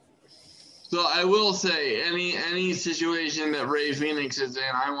 Mm-hmm. So I will say, any situation that Rey Fenix is in,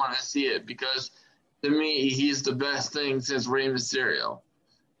 I want to see it because to me, he's the best thing since Rey Mysterio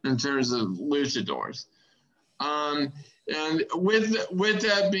in terms of luchadors. And with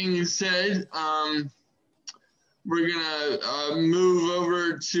that being said, we're gonna move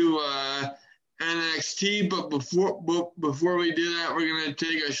over to NXT. But before we do that, we're gonna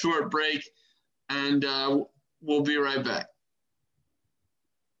take a short break, and we'll be right back.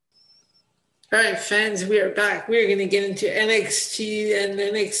 All right, fans, we are back. We're going to get into NXT and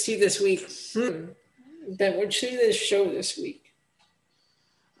NXT this week. Ben, what should this show this week?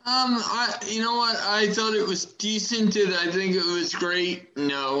 You know what? I thought it was decent. Did I think it was great?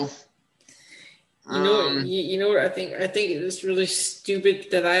 No. You know what I think? I think it is really stupid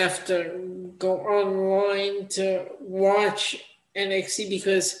that I have to go online to watch NXT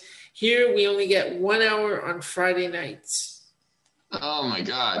because here we only get 1 hour on Friday nights. Oh my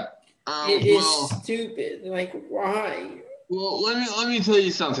God. It is stupid. Like, why? Well, let me tell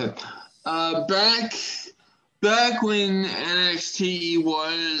you something. Back when NXT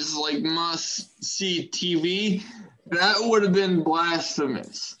was like must see TV, that would have been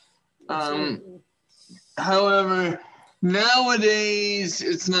blasphemous. However, nowadays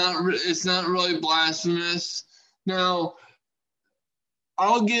it's not really blasphemous. Now,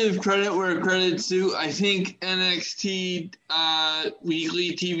 I'll give credit where credit's due. I think NXT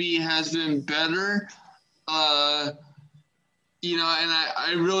weekly TV has been better. And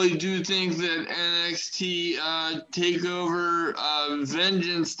I really do think that NXT TakeOver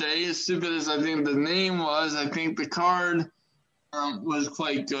Vengeance Day, as stupid as I think the name was, I think the card was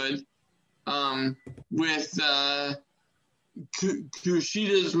quite good. With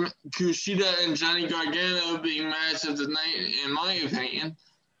Kushida and Johnny Gargano being match of the night, in my opinion.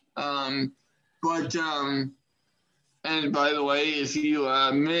 And by the way, if you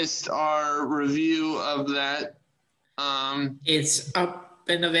missed our review of that, it's up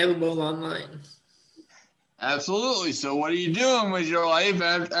and available online. Absolutely. So, what are you doing with your life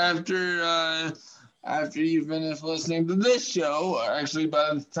after you finish listening to this show? Actually,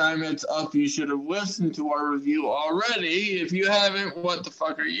 by the time it's up, you should have listened to our review already. If you haven't, what the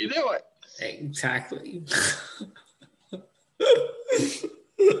fuck are you doing? Exactly.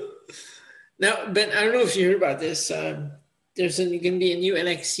 Now, Ben, I don't know if you heard about this. There's going to be a new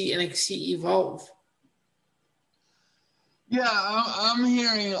NXT Evolve. Yeah, I'm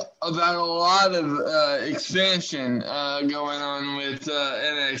hearing about a lot of expansion going on with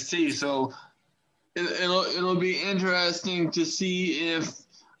NXT. So it'll be interesting to see if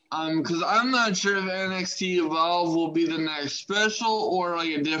because I'm not sure if NXT Evolve will be the next special or like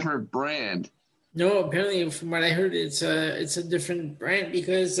a different brand. No, apparently from what I heard, it's a different brand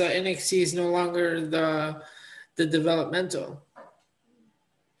because NXT is no longer the developmental.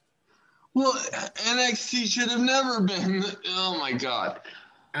 Well, NXT should have never been. Oh my God!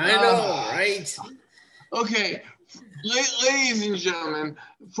 I know, right? Okay, ladies and gentlemen,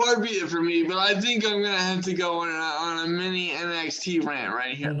 far be it from me, but I think I'm gonna have to go on a mini NXT rant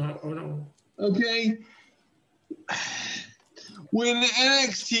right here. Oh no. Okay. When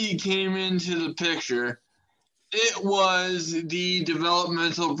NXT came into the picture, it was the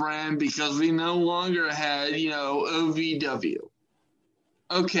developmental brand because we no longer had, OVW.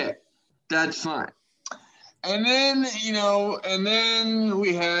 Okay, that's fine. And then,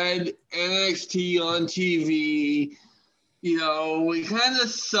 we had NXT on TV. We kind of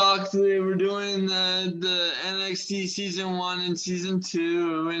sucked. We were doing the NXT season 1 and season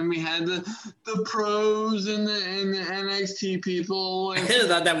 2, and we had the pros and the NXT people. And, I kind of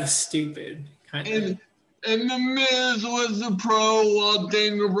thought that was stupid. And The Miz was the pro while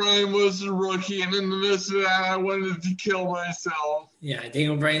Daniel Bryan was the rookie. And in the midst of that, I wanted to kill myself. Yeah,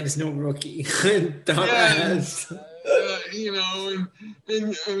 Daniel Bryan is no rookie. Dumbass.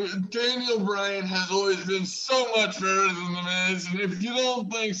 And Daniel Bryan has always been so much better than The Miz. And if you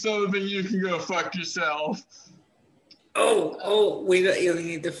don't think so, then you can go fuck yourself. Oh, wait,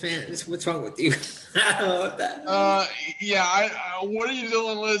 alienate the fans. What's wrong with you? I don't know that. What are you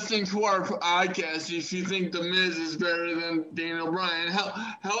doing listening to our podcast if you think The Miz is better than Daniel Bryan?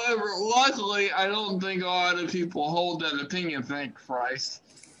 However, luckily, I don't think a lot of people hold that opinion, thank Christ.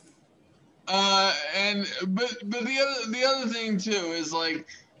 But the other thing, too, is, like,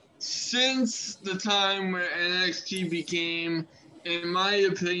 since the time where NXT became, in my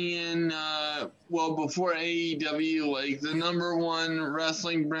opinion, before AEW, like the number one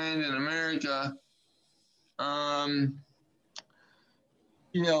wrestling brand in America, from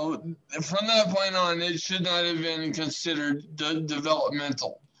that point on, it should not have been considered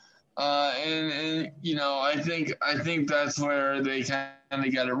developmental. I think that's where they kind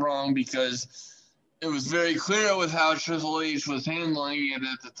of got it wrong because it was very clear with how Triple H was handling it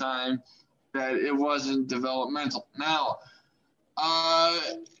at the time that it wasn't developmental. Now,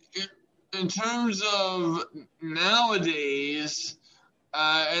 in terms of nowadays,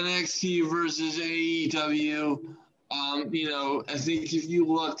 NXT versus AEW, I think if you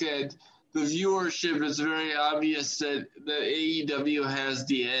look at the viewership, it's very obvious that AEW has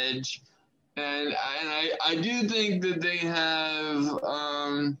the edge. And I do think that they have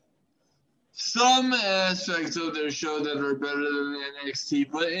some aspects of their show that are better than NXT,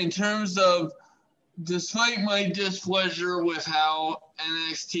 but in terms of, despite my displeasure with how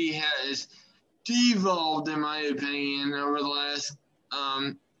NXT has devolved, in my opinion, over the last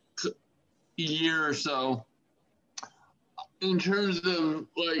year or so, in terms of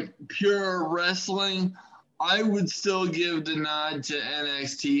like pure wrestling, I would still give the nod to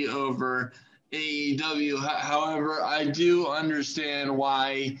NXT over AEW. However, I do understand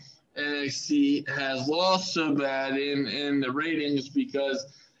why NXT has lost so bad in the ratings, because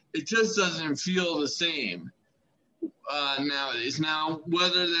it just doesn't feel the same nowadays. Now,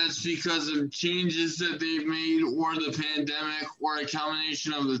 whether that's because of changes that they've made or the pandemic or a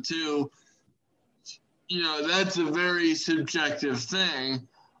combination of the two, that's a very subjective thing.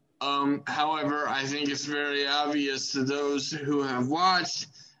 However, I think it's very obvious to those who have watched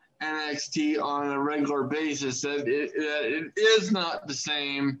NXT on a regular basis that it is not the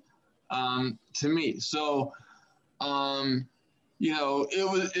same to me. So,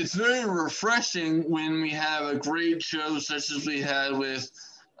 it's very refreshing when we have a great show such as we had with,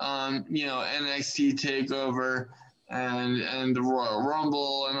 NXT TakeOver and the Royal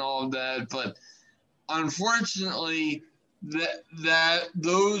Rumble and all of that. But unfortunately, that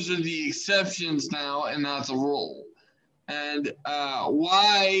those are the exceptions now and not the rule. And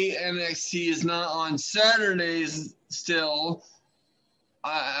why NXT is not on Saturdays still,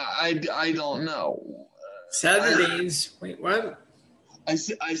 I don't know. Saturdays? Wait, what? I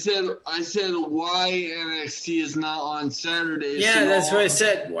said why NXT is not on Saturdays. Yeah, that's what I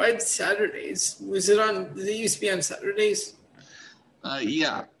said. Why Saturdays? Was it on? Did it used to be on Saturdays?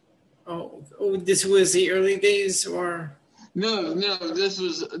 Yeah. Oh, this was the early days, or? No. This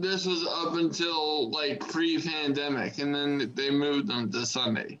was up until like pre-pandemic, and then they moved them to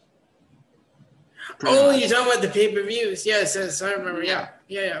Sunday. You're talking about the pay-per-views? Yes, I remember. Yeah.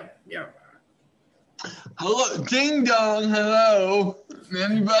 Hello, ding dong. Hello,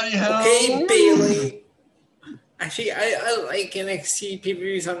 anybody home? Okay, Bailey. Actually, I like NXT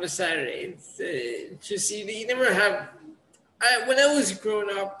pay-per-views on the Saturdays. Just you never have. When I was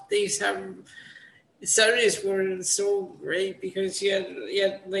growing up, they used to have Saturdays were so great because you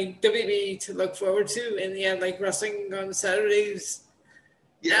had like WWE to look forward to, and you had like wrestling on Saturdays.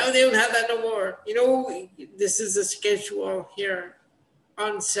 Yeah. Now they don't have that no more. This is the schedule here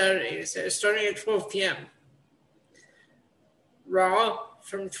on Saturdays, starting at 12 p.m. Raw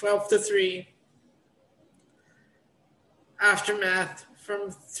from 12 to 3. Aftermath from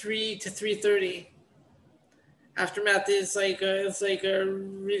 3 to 3:30. Aftermath is like a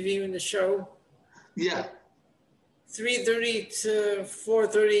review in the show. Yeah. 3:30 to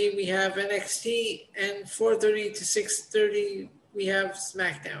 4:30 we have NXT, and 4:30 to 6:30 we have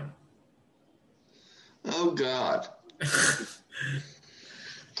SmackDown. Oh God.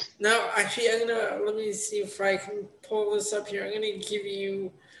 Now, actually, let me see if I can pull this up here. I'm gonna give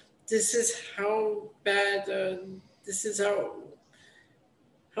you. This is how bad. This is how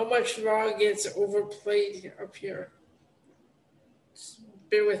much Raw gets overplayed up here. Just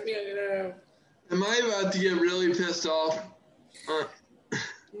bear with me. Am I about to get really pissed off?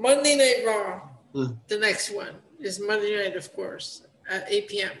 Monday Night Raw. The next one is Monday night, of course, at 8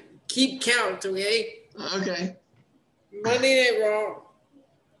 p.m. Keep count, okay? Okay. Monday Night Raw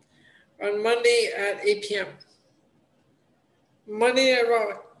on Monday at 8 p.m. Monday Night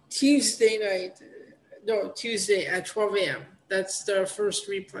Raw Tuesday at 12 a.m. That's the first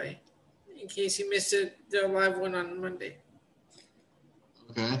replay, in case you missed it, the live one on Monday.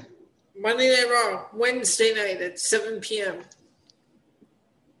 Okay. Monday Night Raw Wednesday night at 7 p.m.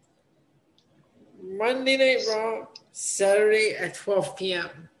 Monday Night Raw Saturday at 12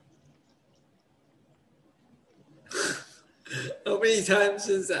 p.m. How many times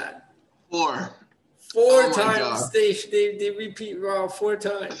is that? 4. 4 times. They repeat Raw 4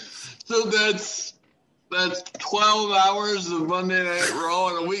 times. So that's 12 hours of Monday Night Raw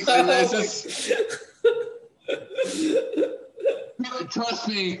on a weekly basis. Trust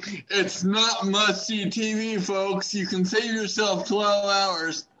me, it's not must-see TV, folks. You can save yourself 12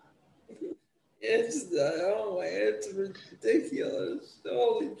 hours. It's ridiculous.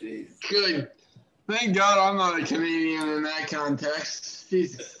 Holy jeez. Good. Thank God I'm not a Canadian in that context.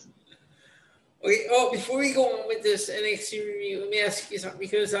 Jesus. Okay. Oh, before we go on with this NXT review, let me ask you something,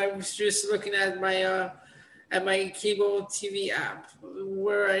 because I was just looking at my cable TV app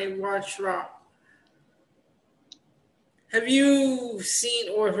where I watch Raw. Have you seen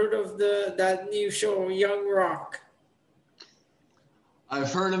or heard of that new show, Young Rock?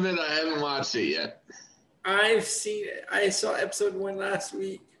 I've heard of it. I haven't watched it yet. I've seen it. I saw episode 1 last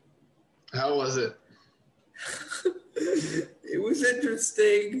week. How was it? It was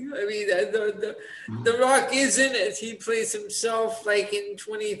interesting. I mean, the Rock is in it. He plays himself, like in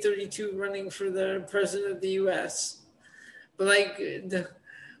 2032, running for the president of the U.S. But like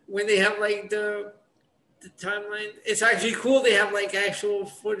when they have like the timeline, it's actually cool. They have like actual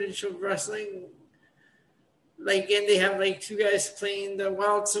footage of wrestling. Like, and they have like two guys playing the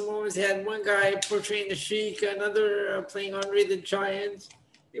Wild Samoans. They had one guy portraying the Sheik, another playing Andre the Giant.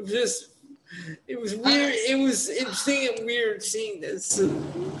 It was just. It was weird. It was interesting and weird seeing this.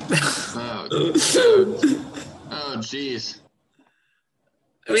 Oh, jeez.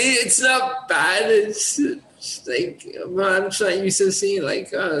 I mean, it's not bad. It's just like I'm just not used to seeing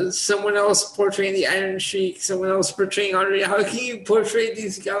like someone else portraying the Iron Sheik, someone else portraying Andre. How can you portray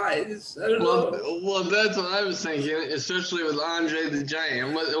these guys? I don't know. Well, that's what I was thinking, especially with Andre the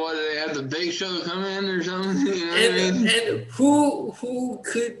Giant. What did they have the Big Show come in or something? You know and who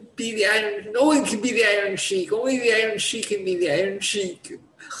could be the Iron? No one can be the Iron Sheik. Only the Iron Sheik can be the Iron Sheik.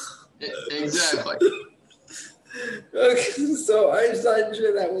 Exactly. Okay, so I just thought I'd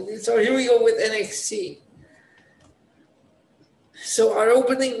share that with you. So here we go with NXT. So our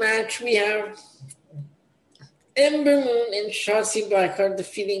opening match, we have Ember Moon and Shotzi Blackheart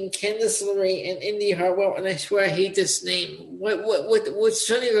defeating Candice LeRae and Indy Hartwell. And I swear I hate this name. What's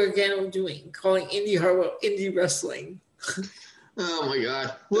Johnny Gargano doing? Calling Indy Hartwell indie wrestling. Oh my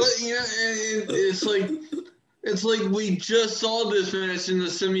God! Well, it's like we just saw this match in the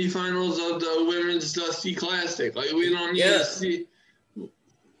semifinals of the Women's Dusty Classic. Like we don't need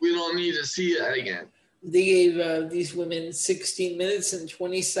to see that again. They gave these women 16 minutes and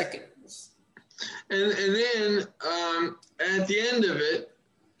 20 seconds. And then at the end of it,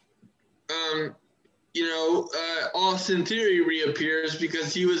 Austin Theory reappears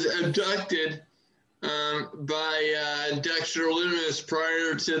because he was abducted by Dexter Lumis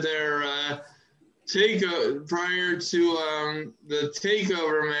prior to their the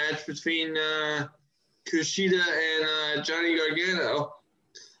takeover match between Kushida and Johnny Gargano.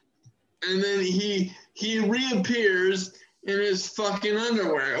 And then he reappears in his fucking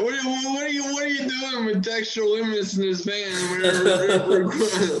underwear. What are you doing with Dexter Lumis and his band?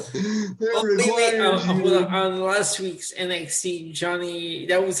 On last week's NXT, Johnny,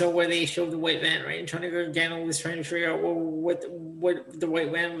 that was where they showed the white van, right? And Johnny Gargano was trying to figure out what the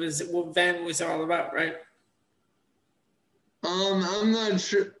white van was, what van was all about, right? I'm not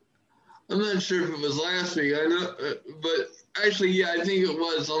sure. I'm not sure if it was last week. I know, but actually, yeah, I think it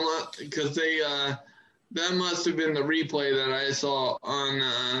was. Because they that must have been the replay that I saw on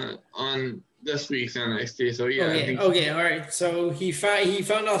this week's NXT. So yeah. Okay, all right. So he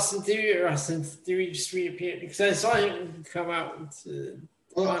found Austin Theory, or Austin Theory just reappeared because I saw him come out.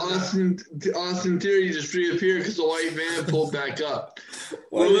 Austin Theory just reappeared because the white van pulled back up.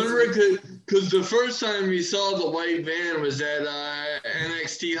 Remember, because the first time we saw the white van was at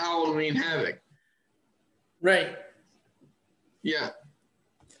NXT Halloween Havoc. Right. Yeah.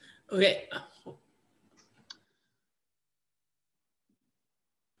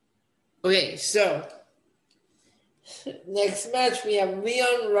 Okay, so next match we have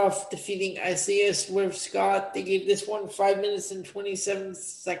Leon Ruff defeating Isaiah Swerve Scott. They gave this one 5 minutes and 27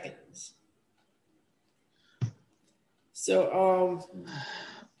 seconds. So,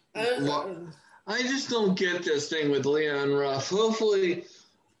 I just don't get this thing with Leon Ruff. Hopefully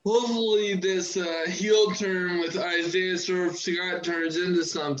this heel turn with Isaiah Swerve Scott turns into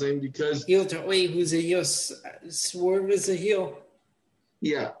something because heel turn. Wait, who's a heel? Swerve is a heel.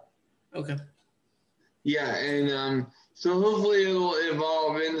 Yeah. Okay. Yeah, and so hopefully it'll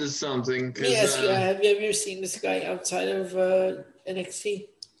evolve into something. Let me ask you, have you ever seen this guy outside of NXT?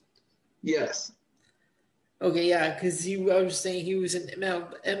 Yes. Okay, yeah, because I was saying he was in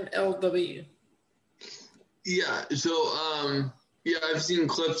MLW. Yeah, so I've seen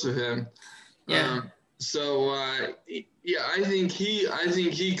clips of him. Yeah. I think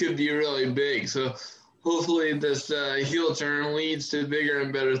he could be really big. So hopefully this heel turn leads to bigger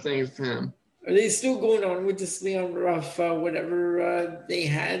and better things for him. Are they still going on with this Leon Ruff, whatever they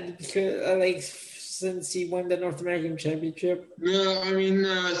had? Because since he won the North American Championship? No, I mean,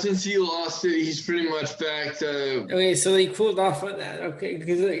 since he lost it, he's pretty much back to... Okay, so they cooled off on that. Okay,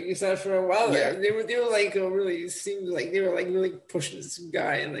 because for a while there, they were like really seemed like they were like really pushing this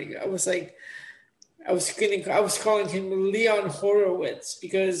guy, and like I was calling him Leon Horowitz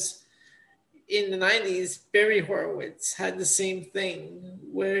because in the 90s, Barry Horowitz had the same thing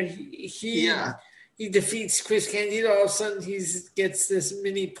where he defeats Chris Candido. All of a sudden, he gets this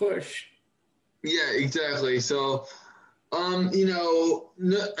mini push. Yeah, exactly. So, no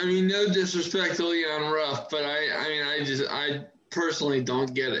disrespect to Leon Ruff, but I personally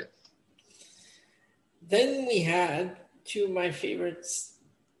don't get it. Then we had two of my favorites.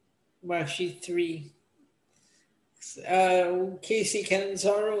 Well, actually three. Casey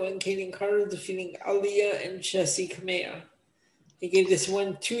Catanzaro and Kaden Carter defeating Aliyah and Jessie Kamea. They gave this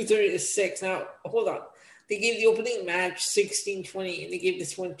one 236. Now, hold on. They gave the opening match 16-20, and they gave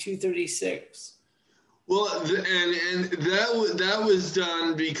this one 236. Well, and that was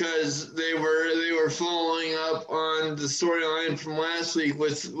done because they were following up on the storyline from last week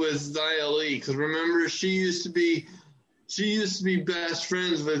with Xia Li. Because remember, she used to be best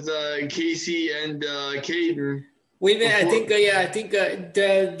friends with Casey and Caden. Wait a minute, I think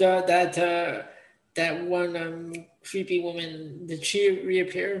that one creepy woman, did she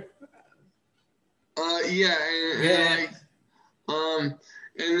reappear? And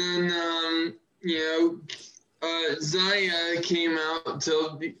then Xia came out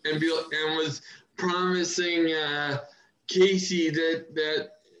and was promising Casey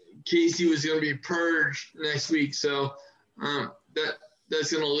that Casey was going to be purged next week. So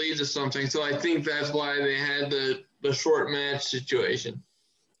that's going to lead to something. So I think that's why they had the short match situation.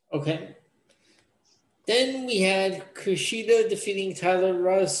 Okay. Then we had Kushida defeating Tyler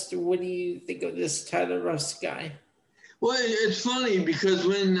Rust. What do you think of this Tyler Rust guy? Well, it's funny because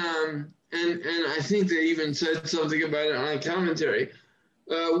when and I think they even said something about it on commentary.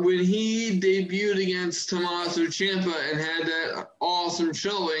 When he debuted against Tommaso Ciampa and had that awesome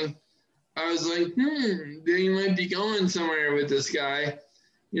showing, I was like, they might be going somewhere with this guy.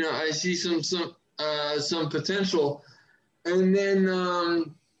 You know, I see some potential. And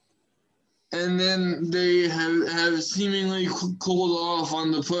then they have seemingly cooled off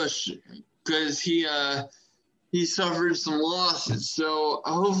on the push because he suffered some losses. So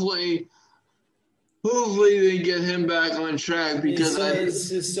hopefully they get him back on track because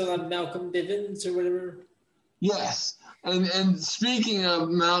is still on Malcolm Bivens or whatever. Yes, and speaking of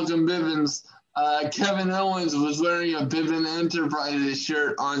Malcolm Bivens, Kevin Owens was wearing a Bivens Enterprises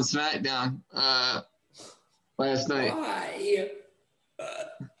shirt on SmackDown last night. Why?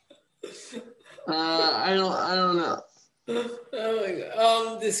 I don't know. Oh my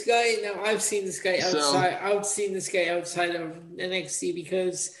God. This guy. Now I've seen this guy outside. I've seen this guy outside of NXT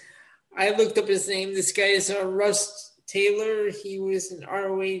because I looked up his name. This guy is Russ Taylor. He was in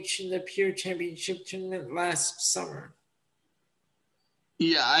ROH in the Pure Championship tournament last summer.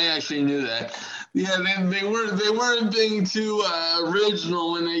 Yeah, I actually knew that. Yeah, they weren't being too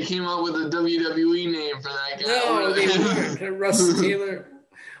original when they came up with a WWE name for that guy. No, they weren't. Russ Taylor.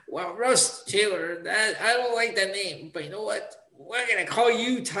 Well, Russ Taylor, I don't like that name, but you know what? We're gonna call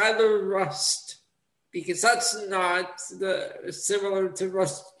you Tyler Rust because that's not similar to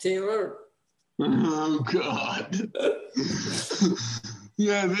Russ Taylor. Oh God!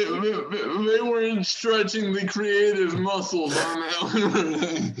 Yeah, they weren't stretching the creative muscles on that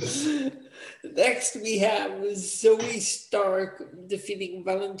one. Next, we have Zoe Stark defeating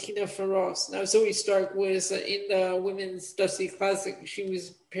Valentina Feroz. Now, Zoe Stark was in the Women's Dusty Classic. She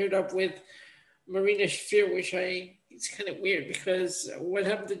was paired up with Marina Shafir, which it's kind of weird because what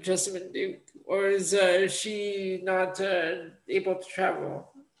happened to Jessamine Duke? Or is she not able to travel?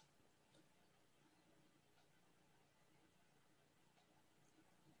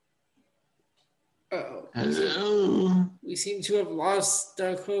 Uh-oh. Hello. We seem to have lost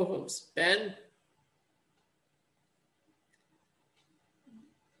the co-host. Ben?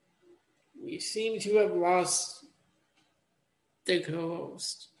 We seem to have lost the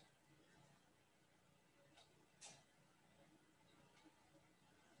co-host.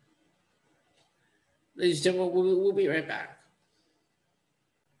 Ladies and gentlemen, we'll be right back.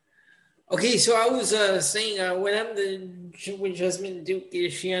 Okay, so I was saying, what happened with Jessamine Duke?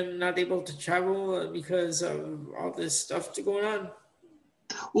 Is she not able to travel because of all this stuff going on?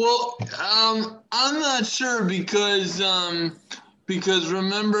 Well, I'm not sure because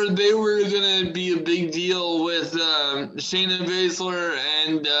remember they were going to be a big deal with Shayna Baszler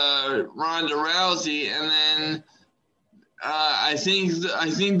and Ronda Rousey, and then I think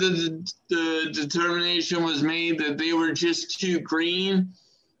the determination was made that they were just too green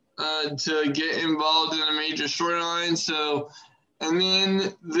to get involved in a major storyline. So, and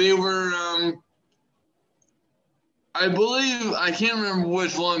then they were, I believe, I can't remember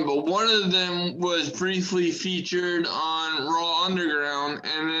which one, but one of them was briefly featured on Raw Underground,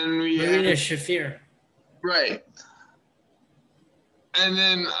 and then we Marina Shafir. Right. And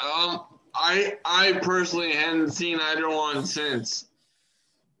then I personally hadn't seen either one since.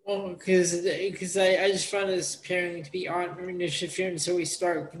 Well, because I just found this pairing to be on Marina Shafir and Zoe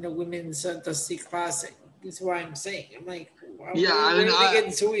Stark in the Women's Dusty Classic. That's why I'm saying. I'm like, wow, where are they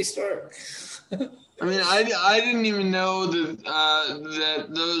getting Zoe Stark? I mean, I didn't even know that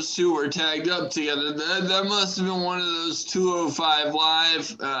those two were tagged up together. That must have been one of those 205 Live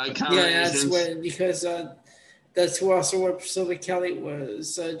Yeah, that's combinations. when, because that's who also where Priscilla Kelly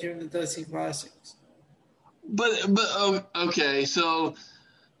was during the Dusty Classics. But okay, so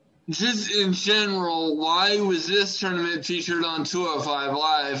just in general, why was this tournament featured on 205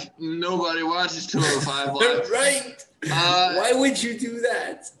 Live? Nobody watches 205 Live. Right. Why would you do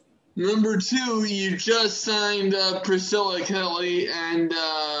that? Number two, you just signed Priscilla Kelly and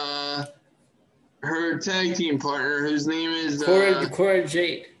her tag team partner, whose name is Cora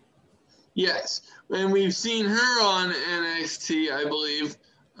Jade. Yes, and we've seen her on NXT, I believe,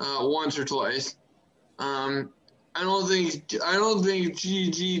 once or twice. I don't think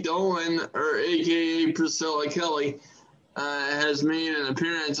Gigi Dolan, or AKA Priscilla Kelly, has made an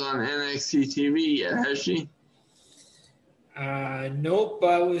appearance on NXT TV yet, has she? Nope.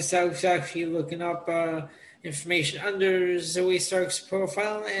 I was actually looking up information under Zoe Stark's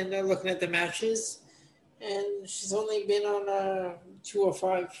profile and looking at the matches, and she's only been on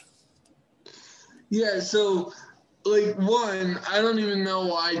 205. Yeah, so like one, I don't even know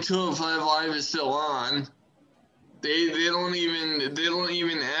why 205 Live is still on. They don't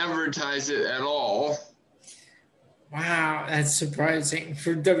even advertise it at all. Wow, that's surprising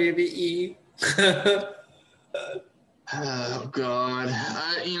for WWE. Oh God,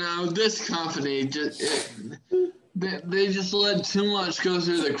 this company they just let too much go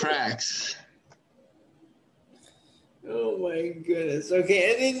through the cracks. Oh my goodness.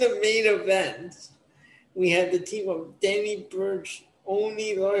 Okay, and in the main event, we had the team of Danny Burch,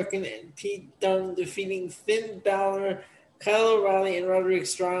 Oney Larkin, and Pete Dunne defeating Finn Balor, Kyle O'Reilly, and Roderick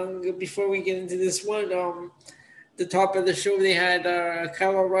Strong. Before we get into this one, the top of the show, they had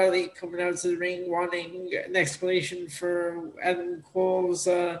Kyle O'Reilly coming out to the ring wanting an explanation for Adam Cole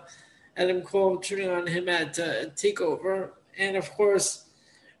turning on him at TakeOver. And of course,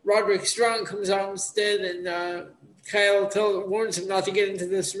 Roderick Strong comes out instead, and Kyle warns him not to get into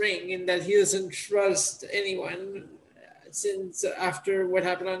this ring and that he doesn't trust anyone since after what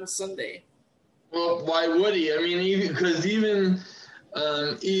happened on Sunday. Well, why would he? I mean, even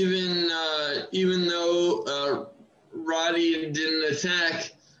though Roddy didn't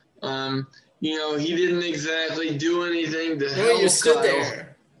attack, he didn't exactly do anything to help you stood Kyle.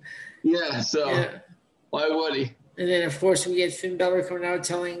 there. Yeah, so why would he? And then, of course, we get Finn Balor coming out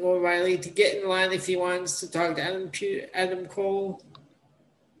telling O'Reilly to get in line if he wants to talk to Adam Cole.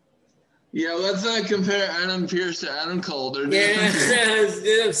 Yeah, let's not compare Adam Pearce to Adam Cole.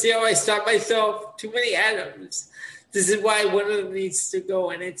 See how I stop myself? Too many Adams. This is why one of them needs to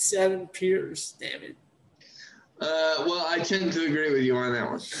go, and it's Adam Pearce. Damn it. Well, I tend to agree with you on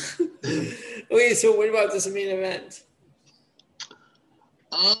that one. Okay, so what about this main event?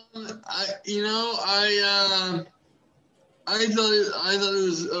 I thought it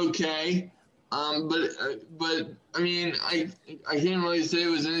was okay. But I mean, I can't really say it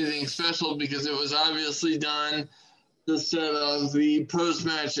was anything special because it was obviously done to set up the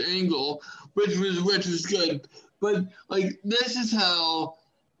post-match angle, which was good. But like, this is how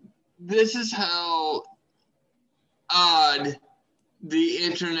odd the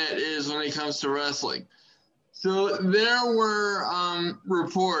internet is when it comes to wrestling. So there were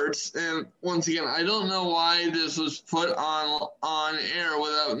reports, and once again, I don't know why this was put on air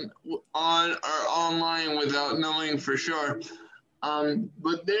online without knowing for sure.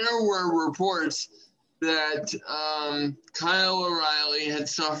 But there were reports that Kyle O'Reilly had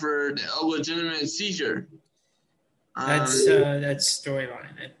suffered a legitimate seizure. That's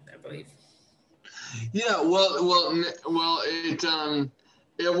storyline, I believe. Yeah,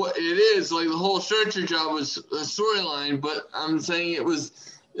 it is like the whole Searcher job was a storyline, but I'm saying it was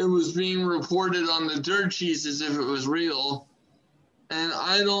being reported on the dirt sheets as if it was real, and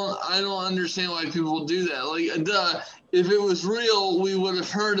I don't understand why people do that. Like, if it was real, we would have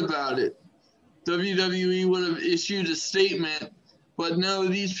heard about it. WWE would have issued a statement, but no,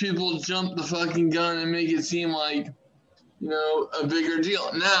 these people jump the fucking gun and make it seem like, a bigger deal.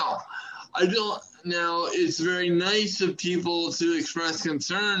 Now, it's very nice of people to express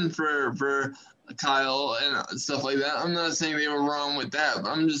concern for Kyle and stuff like that. I'm not saying they were wrong with that, but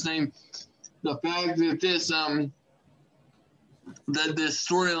I'm just saying the fact that this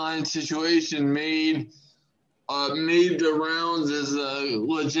storyline situation made the rounds as a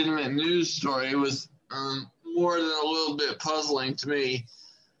legitimate news story was more than a little bit puzzling to me.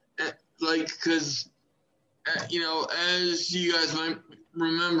 Because as you guys might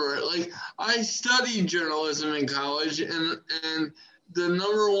remember, like, I studied journalism in college, and the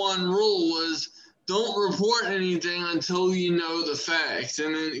number one rule was don't report anything until you know the facts,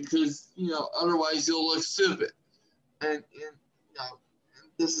 and then because otherwise you'll look stupid. And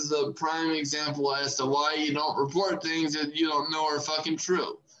this is a prime example as to why you don't report things that you don't know are fucking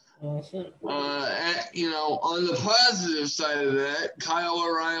true. On the positive side of that, Kyle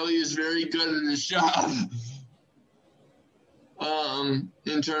O'Reilly is very good at his job.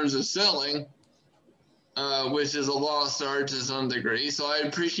 In terms of selling, which is a lost art to some degree. So I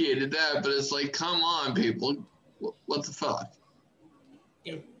appreciated that, but it's like, come on, people, what the fuck?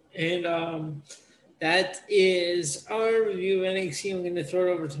 Yep. And that is our review of NXT. I'm going to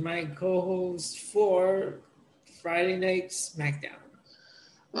throw it over to my co-host for Friday Night SmackDown.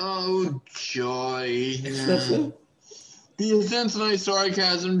 Oh, joy. The offense of my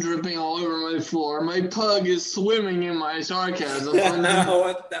sarcasm dripping all over my floor. My pug is swimming in my sarcasm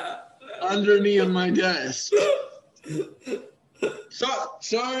underneath my desk.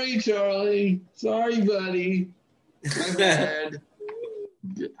 Sorry, Charlie. Sorry, buddy. My bad.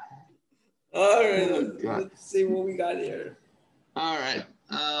 All right, let's see what we got here. All right.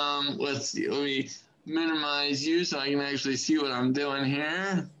 Let's see. Let me minimize you so I can actually see what I'm doing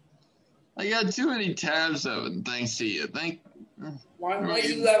here. I got too many tabs open, thanks to you. Why do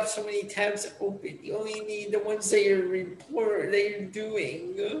you have so many tabs open? You only need the ones that you're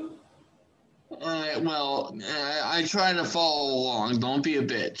doing. All right, well, I try to follow along. Don't be a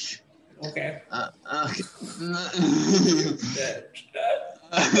bitch. Okay.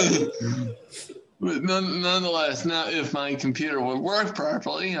 But nonetheless, now if my computer would work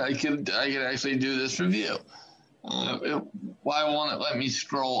properly, I could actually do this review. Why won't it let me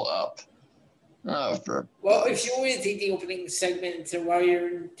scroll up? Well, if you want to take the opening segment, and while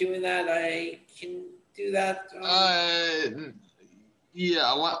you're doing that, I can do that.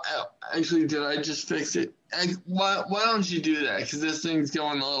 Yeah. Actually, did I just fix it? Why don't you do that? Because this thing's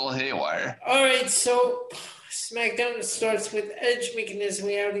going a little haywire. All right, so SmackDown starts with Edge making his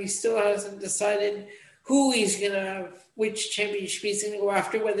way out. He still hasn't decided who he's gonna, which championship he's gonna go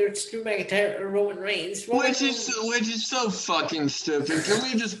after, whether it's Drew McIntyre or Roman Reigns. Which is so fucking stupid. Can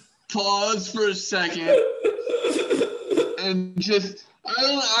we just pause for a second and just?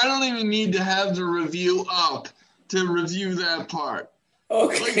 I don't even need to have the review up to review that part.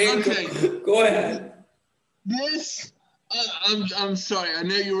 Okay. Go ahead. This. I'm sorry. I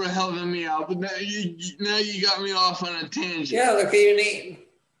know you were helping me out, but now you got me off on a tangent. Yeah, look at your name.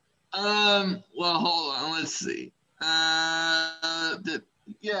 Well, hold on. Let's see.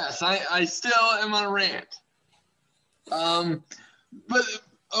 Yes, I still am on a rant. But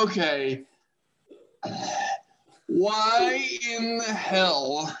okay. Why in the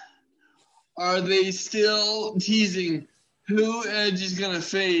hell are they still teasing who Edge is gonna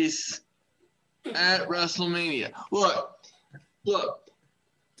face at WrestleMania? Look,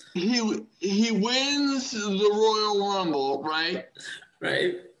 he wins the Royal Rumble, right?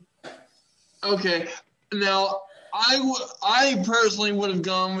 Right. Okay. Now, I personally would have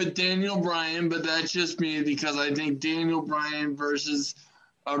gone with Daniel Bryan, but that's just me because I think Daniel Bryan versus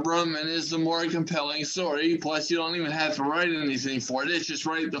Roman is the more compelling story. Plus, you don't even have to write anything for it. It's just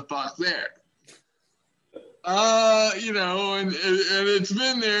right the fuck there. And it's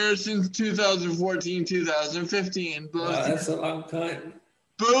been there since 2014, 2015. That's a long time.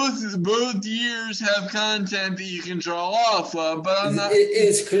 Both years have content that you can draw off of, but I'm not.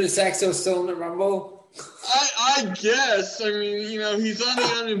 Is Curtis Axel still in the Rumble? I guess. I mean, he's on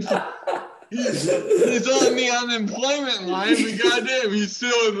the unemployment line, but goddamn, he's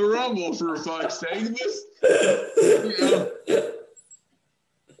still in the Rumble for fuck's sake.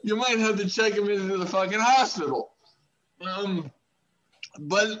 You might have to check him into the fucking hospital.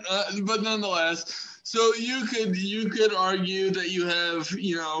 But nonetheless, so you could argue that you have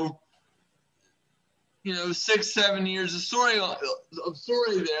 6-7 years of story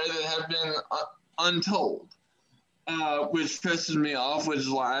there that have been untold, which pisses me off, which is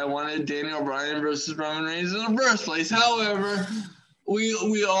why I wanted Daniel Bryan versus Roman Reigns in the first place. However,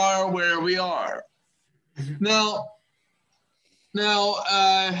 we are where we are now.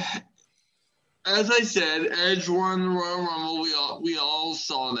 As I said, Edge won the Royal Rumble. We all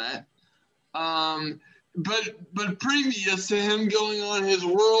saw that. But previous to him going on his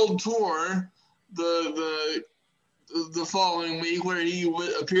world tour, the following week, where he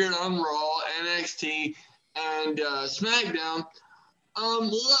appeared on Raw, NXT, and SmackDown,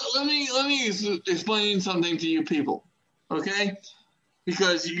 let me explain something to you people, okay?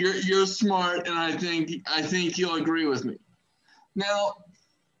 Because you're smart, and I think you'll agree with me. Now,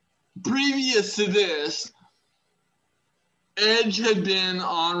 previous to this, Edge had been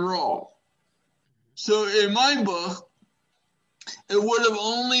on Raw. So in my book, it would have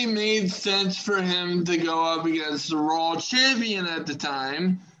only made sense for him to go up against the Raw champion at the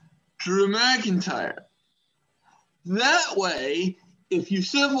time, Drew McIntyre. That way, if you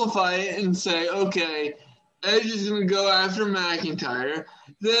simplify it and say, okay, Edge is going to go after McIntyre,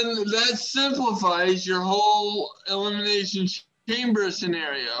 then that simplifies your whole Elimination Chamber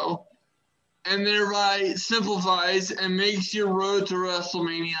scenario, and thereby simplifies and makes your road to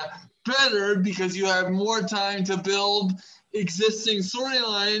WrestleMania better because you have more time to build existing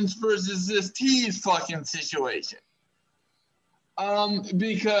storylines versus this tease fucking situation.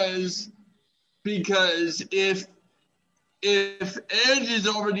 Because if Edge is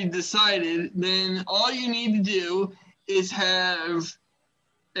already decided, then all you need to do is have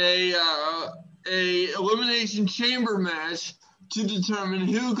a Elimination Chamber match to determine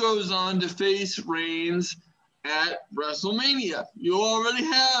who goes on to face Reigns at WrestleMania. You already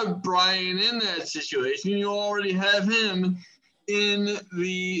have Bryan in that situation. You already have him in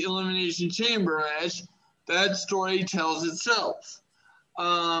the Elimination Chamber match. That story tells itself.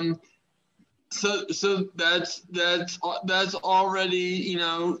 So that's already,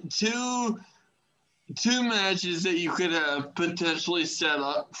 two matches that you could have potentially set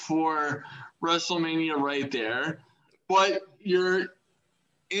up for WrestleMania right there. But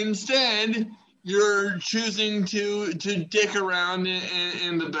instead you're choosing to dick around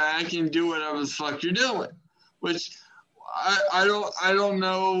in the back and do whatever the fuck you're doing, which I don't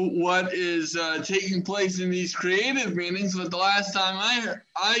know what is taking place in these creative meetings, but the last time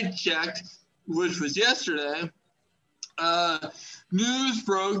I checked, which was yesterday, news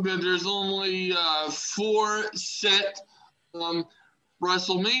broke that there's only 4 set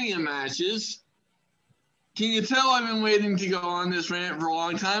WrestleMania matches. Can you tell I've been waiting to go on this rant for a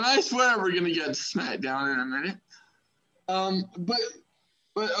long time? I swear we're going to get to SmackDown in a minute.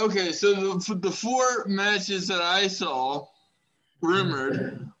 But okay, so the 4 matches that I saw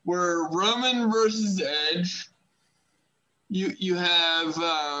rumored were Roman versus Edge. You have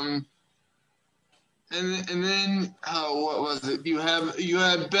and then what was it? You have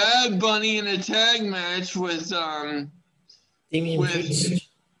Bad Bunny in a tag match with Damian Priest.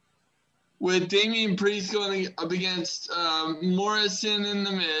 With Damian Priest going up against Morrison and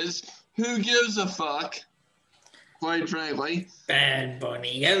The Miz. Who gives a fuck? Quite frankly. Bad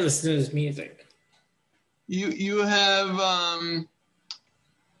Bunny. You gotta listen to his music. You have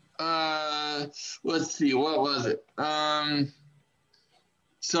let's see, what was it?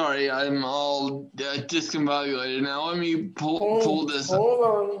 Sorry, I'm all discombobulated now. Let me pull this up. Hold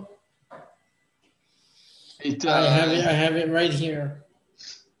on. I have it right here.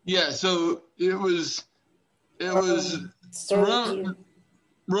 Yeah, so it was Roman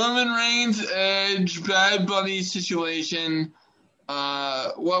Reigns, Edge, Bad Bunny situation.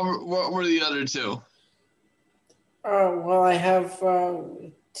 What were the other 2? Well, I have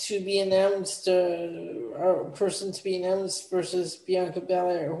to be announced, person to be announced versus Bianca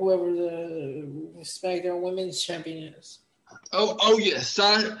Belair, whoever the SmackDown Women's Champion is. Oh yes,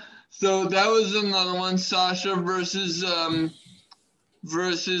 so that was another one. Sasha versus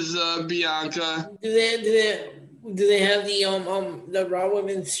Bianca. Do they have the Raw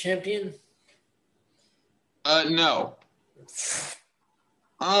Women's Champion? No.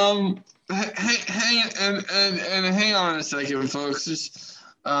 Hang on a second, folks.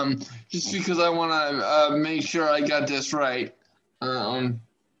 Just because I want to make sure I got this right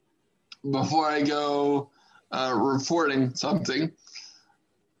before I go reporting something.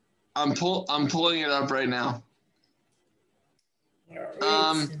 I'm pulling it up right now.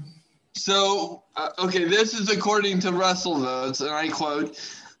 So, okay, this is according to WrestleVotes, and I quote,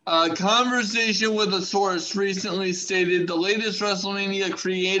 conversation with a source recently stated the latest WrestleMania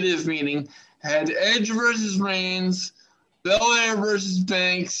creative meeting had Edge versus Reigns, Belair versus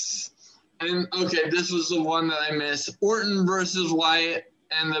Banks, and, okay, this was the one that I missed, Orton versus Wyatt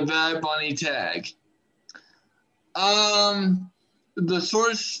and the Bad Bunny tag. The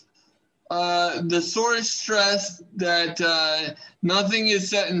source stressed that nothing is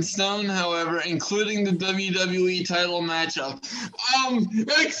set in stone, however, including the WWE title matchup.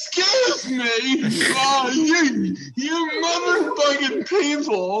 Excuse me, you motherfucking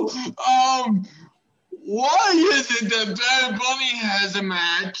people. Why is it that Bad Bunny has a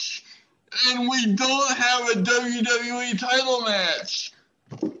match and we don't have a WWE title match?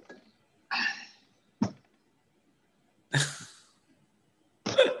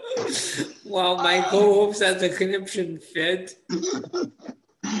 Well, my co-host has a conniption fit.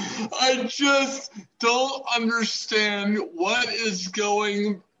 I just don't understand what is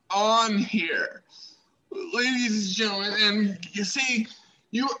going on here. Ladies and gentlemen, and you see,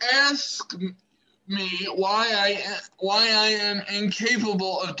 you ask me why I am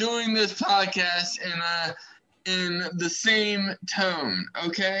incapable of doing this podcast in the same tone,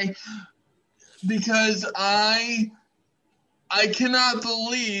 okay? Because I cannot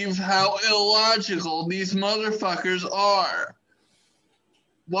believe how illogical these motherfuckers are.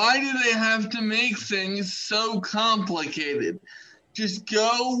 Why do they have to make things so complicated? Just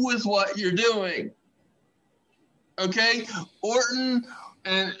go with what you're doing. Okay? Orton,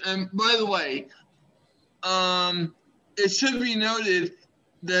 and by the way, it should be noted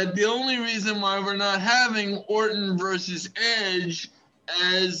that the only reason why we're not having Orton versus Edge,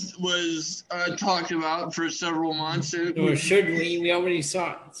 as was talked about for several months. Or should we? We already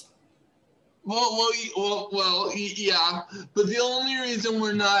saw it. Well, yeah. But the only reason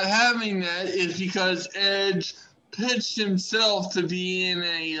we're not having that is because Edge pitched himself to be in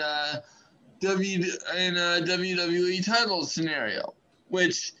a WWE title scenario,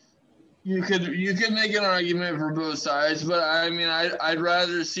 which you could make an argument for both sides. But I mean, I'd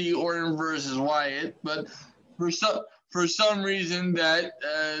rather see Orton versus Wyatt. But for some reason that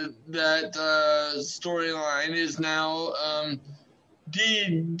storyline is now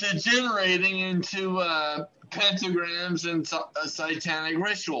degenerating into pentagrams and satanic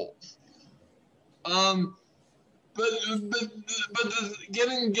rituals.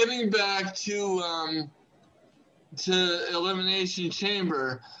 Getting back to Elimination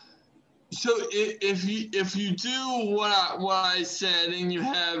Chamber. So if you do what I said and you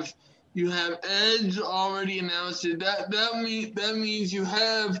have Edge already announced it, that means you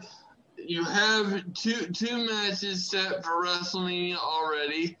have two matches set for WrestleMania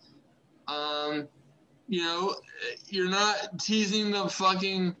already. You're not teasing the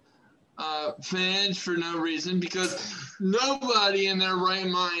fucking fans for no reason, because nobody in their right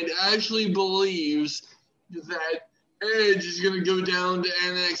mind actually believes that Edge is going to go down to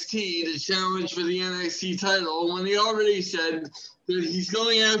NXT to challenge for the NXT title when he already said that he's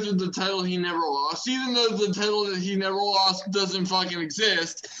going after the title he never lost, even though the title that he never lost doesn't fucking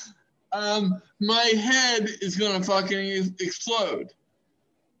exist. My head is going to fucking explode.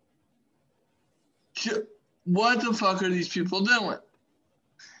 What the fuck are these people doing?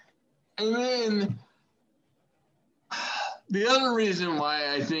 And then the other reason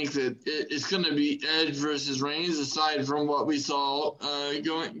why I think that it's going to be Edge versus Reigns, aside from what we saw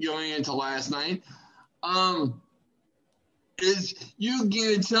going into last night, is you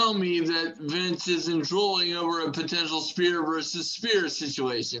going to tell me that Vince isn't drooling over a potential spear versus spear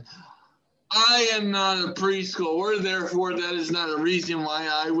situation. I am not a preschooler, therefore that is not a reason why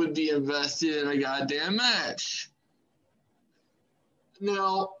I would be invested in a goddamn match.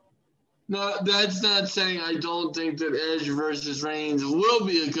 Now, that's not saying I don't think that Edge versus Reigns will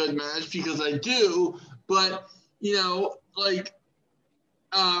be a good match, because I do, but,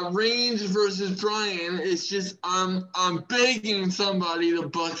 Reigns versus Bryan, it's just, I'm begging somebody to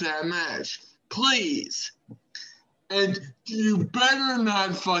book that match. Please. And you better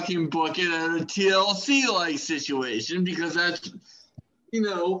not fucking book it at a TLC-like situation, because that's,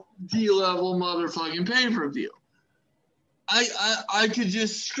 D-level motherfucking pay-per-view. I could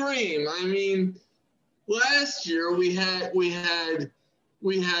just scream. I mean, last year we had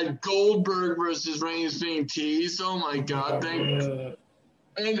Goldberg versus Reigns being teased. Oh my God! And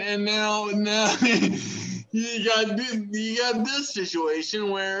now you got this situation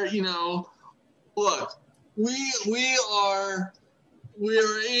where look, we are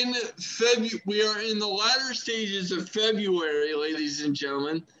in the latter stages of February, ladies and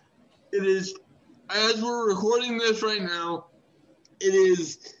gentlemen. It is. As we're recording this right now, it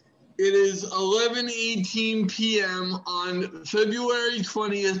is 11:18 p.m. on February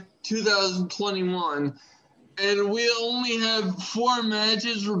 20th, 2021, and we only have 4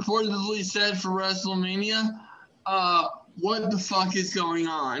 matches reportedly set for WrestleMania. What the fuck is going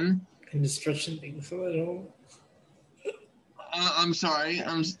on? Kind of stretching things a little. I'm sorry.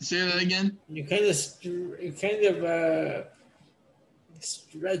 Say that again. You kind of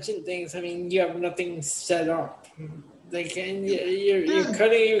stretching things. I mean, you have nothing set up. You're cutting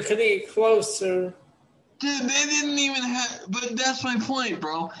it closer. Dude, they didn't even have. But that's my point,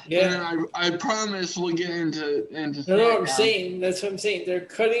 bro. Yeah. And I promise we'll get into. No, I'm saying. That's what I'm saying. They're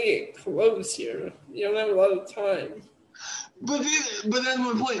cutting it close here. You don't have a lot of time. But that's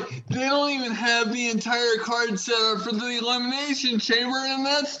my point. They don't even have the entire card set up for the Elimination Chamber, and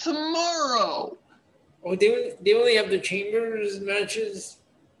that's tomorrow. Oh, they only have the Chambers matches?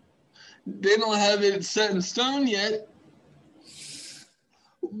 They don't have it set in stone yet.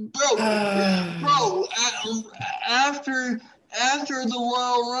 Bro, after the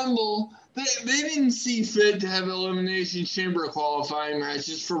Royal Rumble, they didn't see fit to have Elimination Chamber qualifying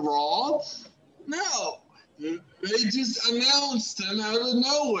matches for Raw. No. They just announced them out of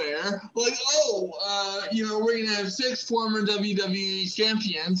nowhere. Like, we're going to have 6 former WWE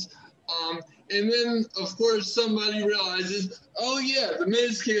champions. And then, of course, somebody realizes, oh, yeah, The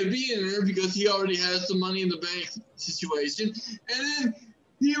Miz can't be in there because he already has the Money in the Bank situation. And then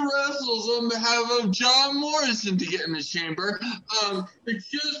he wrestles on behalf of John Morrison to get in the chamber.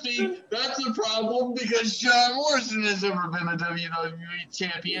 Excuse me, that's a problem because John Morrison has never been a WWE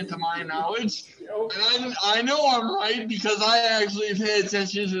champion, to my knowledge. And I know I'm right because I actually pay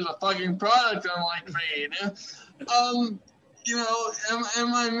attention to the fucking product, unlike creative.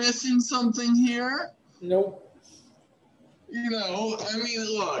 Am I missing something here? Nope. Look,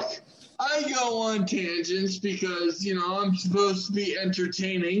 I go on tangents because, I'm supposed to be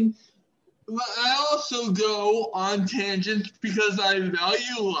entertaining. But I also go on tangents because I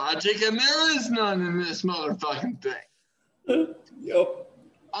value logic, and there is none in this motherfucking thing. Yep.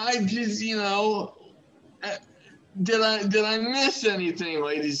 I just, did I miss anything,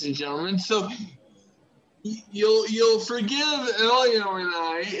 ladies and gentlemen? So you'll forgive Elio and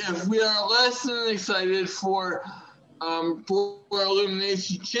I if we are less than excited for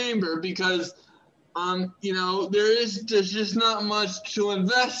Elimination Chamber because there's just not much to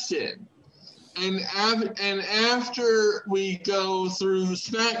invest in, and after we go through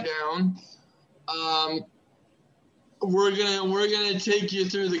SmackDown, we're gonna take you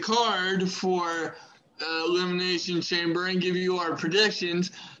through the card for Elimination Chamber and give you our predictions.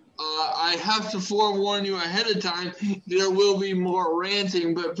 I have to forewarn you ahead of time. There will be more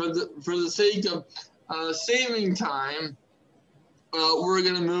ranting, but for the sake of saving time, we're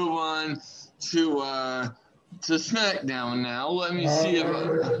gonna move on to SmackDown now. Let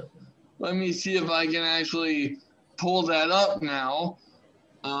me see if I can actually pull that up now.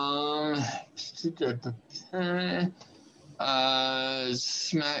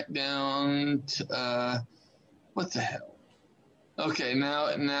 SmackDown. What the hell? Okay,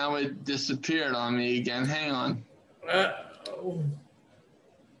 now it disappeared on me again. Hang on.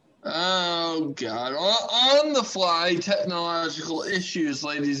 Oh, God. On the fly, technological issues,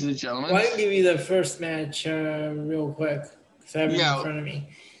 ladies and gentlemen. Well, I can give you the first match real quick, because I have it in front of me.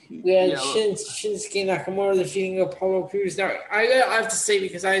 We had Shinsuke Nakamura defeating Apollo Crews. Now, I have to say,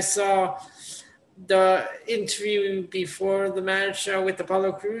 because I saw the interview before the match with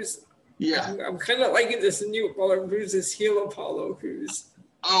Apollo Crews, yeah, I'm kind of liking this new Apollo Crews, this heel Apollo Crews.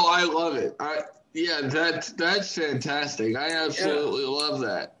 Oh, I love it. That's fantastic. I absolutely love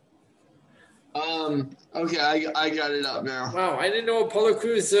that. Okay, I got it up now. Wow, I didn't know Apollo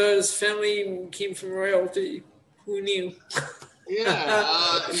Crews' family came from royalty. Who knew?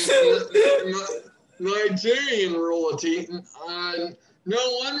 Yeah, Nigerian royalty. No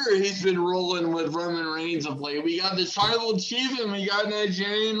wonder he's been rolling with Roman Reigns of late. We got the tribal chief and we got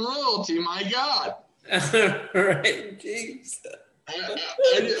Nigerian royalty. My God. Right, jeez. I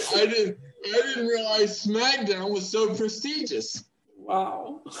didn't realize SmackDown was so prestigious.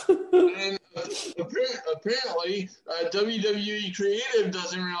 Wow. And apparently, WWE Creative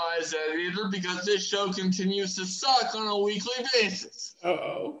doesn't realize that either because this show continues to suck on a weekly basis.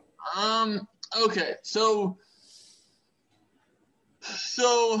 Uh-oh. Okay, so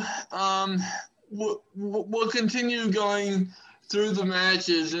we'll continue going through the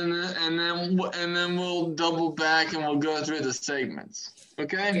matches and then we'll double back and we'll go through the segments.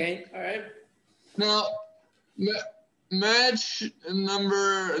 Okay? Okay, all right. Now, match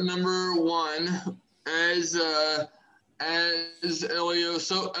number 1, as Elio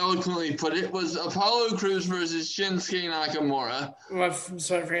so eloquently put it, was Apollo Crews versus Shinsuke Nakamura. Well, I'm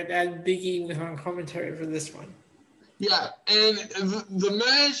sorry for that. Big E was on commentary for this one. Yeah, and the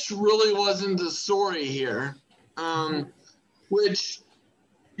match really wasn't the story here, which,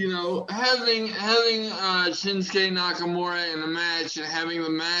 having Shinsuke Nakamura in a match and having the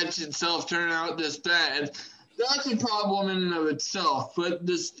match itself turn out this bad, that's a problem in and of itself. But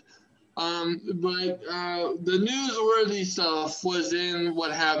the newsworthy stuff was in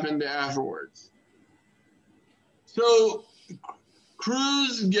what happened afterwards. So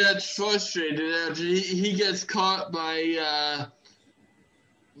Crews gets frustrated after he gets caught by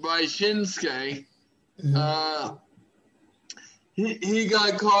Shinsuke. Mm-hmm. He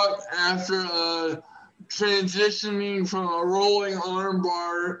got caught after transitioning from a rolling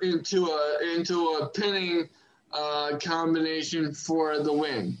armbar into a pinning combination for the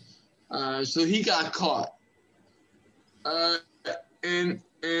win. So he got caught. And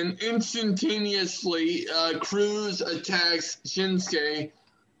instantaneously, Crews attacks Shinsuke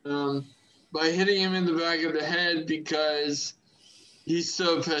by hitting him in the back of the head because he's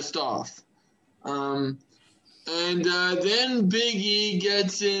so pissed off. And then Big E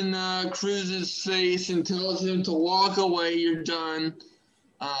gets in Cruz's face and tells him to walk away. You're done.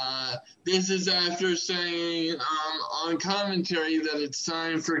 This is after saying on commentary that it's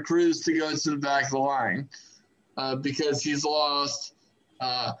time for Cruz to go to the back of the line because he's lost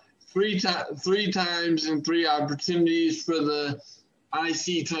three times in 3 opportunities for the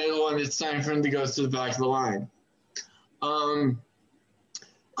IC title, and it's time for him to go to the back of the line.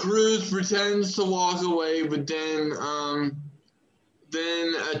 Cruz pretends to walk away, but then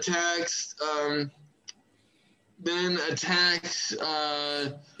attacks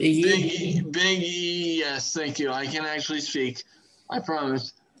Big E. Yes, thank you. I can actually speak. I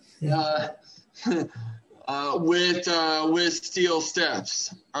promise. With steel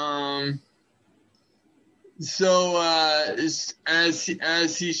steps. So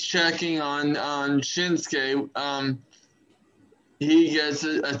as he's checking on Shinsuke, he gets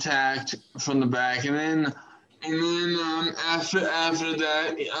attacked from the back, and then after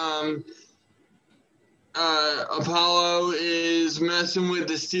that, Apollo is messing with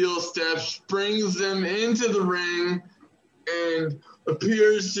the steel steps, brings them into the ring, and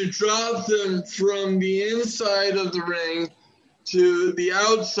appears to drop them from the inside of the ring to the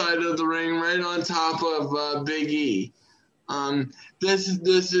outside of the ring, right on top of Big E. This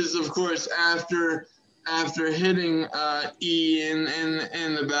is of course after hitting E in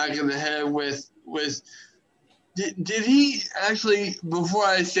the back of the head with did he actually, before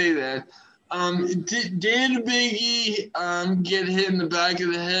I say that, did Big E get hit in the back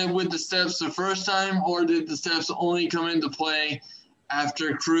of the head with the steps the first time, or did the steps only come into play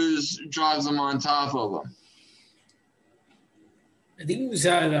after Cruz drops him on top of him? I think it was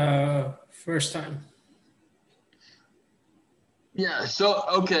that first time. Yeah, so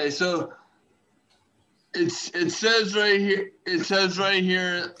it says right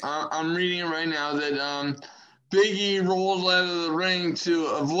here, I'm reading it right now, that Big E rolled out of the ring to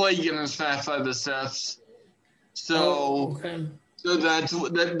avoid getting smashed by the steps. So so that's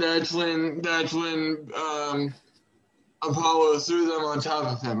when Apollo threw them on top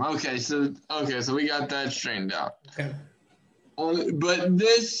of him. Okay, so we got that straightened out. Okay. But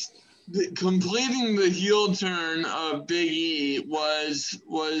completing the heel turn of Big E was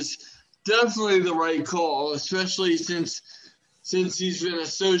definitely the right call, especially since he's been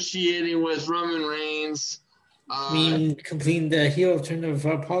associating with Roman Reigns. Completing the heel turn of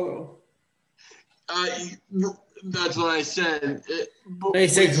Apollo. That's what I said. I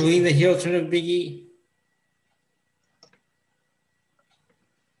said completing the heel turn of Big E.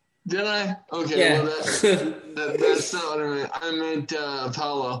 Did I? Okay, yeah. Well, that's not what I meant. I meant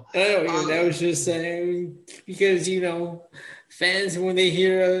Apollo. Oh, that was just saying, because, fans, when they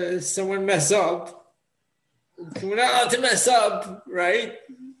hear someone mess up, we're not allowed to mess up, right?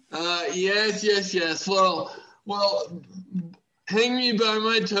 Yes. Well, hang me by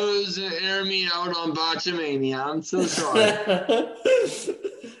my toes and air me out on Botchamania. I'm so sorry.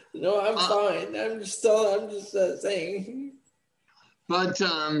 No, I'm fine. I'm just saying. But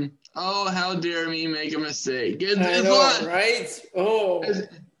how dare me make a mistake? I know, right? Oh,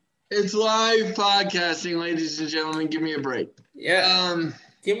 it's live podcasting, ladies and gentlemen. Give me a break. Yeah.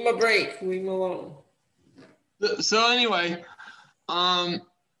 Give him a break. Leave him alone. So anyway, I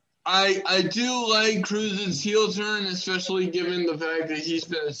do like Cruz's heel turn, especially given the fact that he's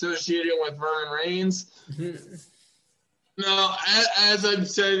been associated with Roman Reigns. Mm-hmm. Now, as I've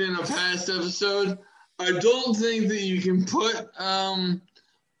said in a past episode, I don't think that you can put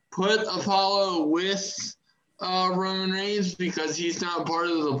Apollo with Roman Reigns because he's not part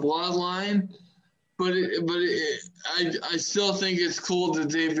of the bloodline. But I still think it's cool that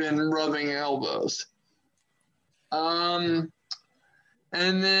they've been rubbing elbows. And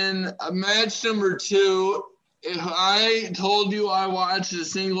then match number 2. If I told you I watched a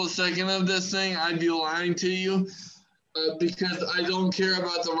single second of this thing, I'd be lying to you. Because I don't care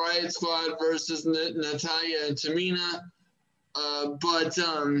about the Riot Squad versus Natalya and Tamina, but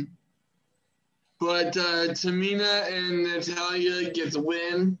Tamina and Natalya get the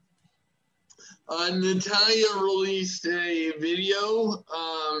win. Natalya released a video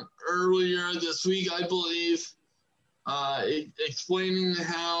earlier this week, I believe, explaining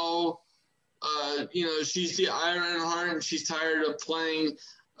how she's the Iron Heart and she's tired of playing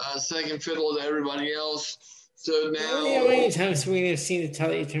second fiddle to everybody else. So now, how many times we have seen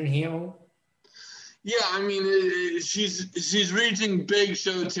Natalya turn heel? Yeah, I mean, she's reaching big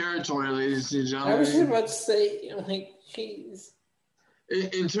show territory, ladies and gentlemen. I was just about to say, jeez.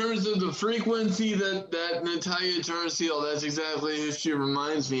 In terms of the frequency that Natalya turns heel, that's exactly who she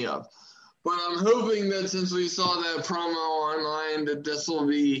reminds me of. But I'm hoping that since we saw that promo online, that this will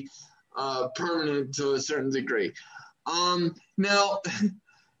be permanent to a certain degree. Now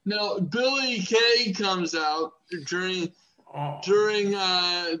Billy Kay comes out during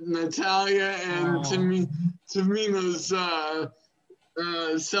Natalya and Tamina's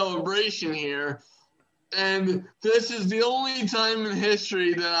celebration here, and this is the only time in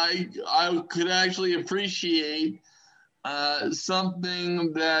history that I could actually appreciate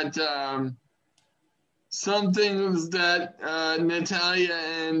something that Natalya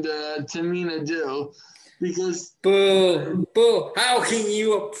and Tamina do, because boo, how can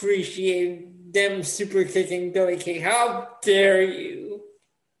you appreciate them super kicking Billy Kay? How dare you?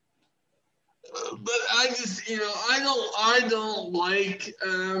 But I just, I don't like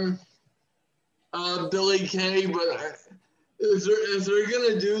Billy Kay, but if they're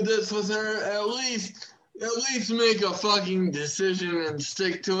gonna do this with her, at least make a fucking decision and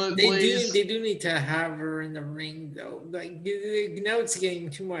stick to it, please. They do need to have her in the ring, though. Like, now it's getting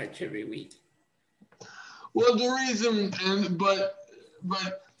too much every week. Well, the reason, but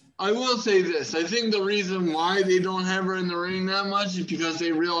I will say this: I think the reason why they don't have her in the ring that much is because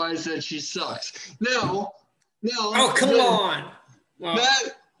they realize that she sucks. Now, oh, come on! Well,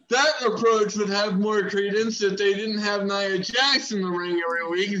 that approach would have more credence if they didn't have Nia Jax in the ring every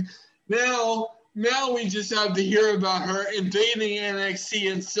week. Now we just have to hear about her invading NXT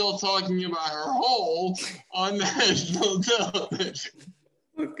and still talking about her hole on national television.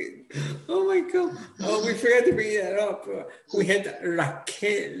 Okay. Oh my God! Oh, we forgot to bring that up. We had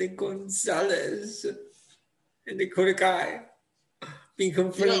Raquel Gonzalez and Dakota Kai being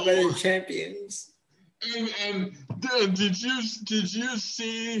confronted by the champions. And did you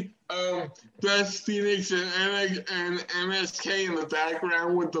see Beth Phoenix and MSK in the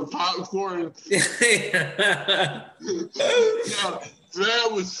background with the popcorn? Yeah,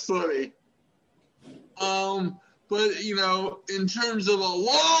 that was funny. But in terms of a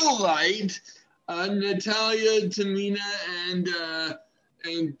low light, Natalya, Tamina, and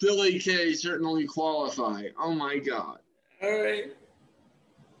Billy Kay certainly qualify. Oh my God! All right.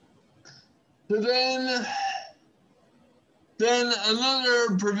 So then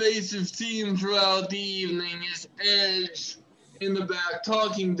another pervasive theme throughout the evening is Edge in the back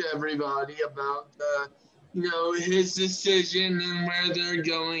talking to everybody about his decision and where they're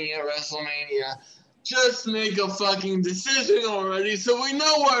going at WrestleMania. Just make a fucking decision already so we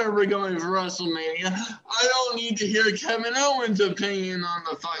know where we're going for WrestleMania. I don't need to hear Kevin Owens' opinion on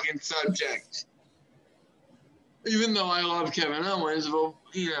the fucking subject. Even though I love Kevin Owens, but,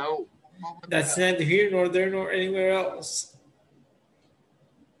 that's neither here nor there nor anywhere else.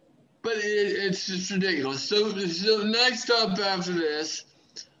 But it's just ridiculous. So next up after this,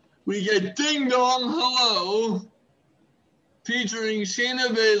 we get Ding Dong Hello, featuring Shayna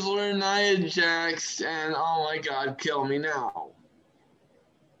Baszler, Nia Jax, and oh my God, Kill Me Now.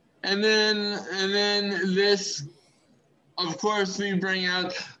 And then this, of course, we bring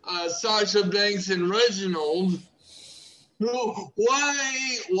out Sasha Banks and Reginald.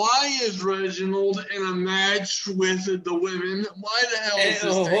 Why is Reginald in a match with the women? Why the hell is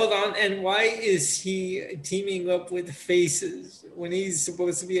this thing? Hold on, and why is he teaming up with faces when he's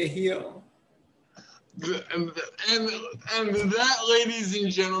supposed to be a heel? And that, ladies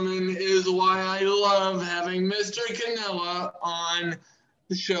and gentlemen, is why I love having Mr. Canella on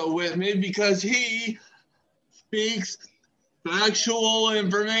the show with me, because he speaks factual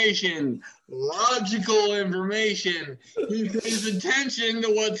information, logical information. He pays attention to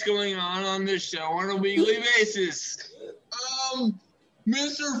what's going on this show on a weekly basis.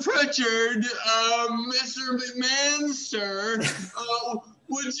 Mr. Pritchard, Mr. McMahon, sir,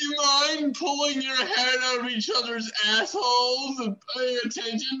 would you mind pulling your head out of each other's assholes and paying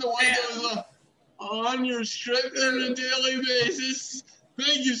attention to what goes on your script on a daily basis?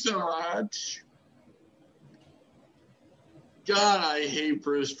 Thank you so much. God, I hate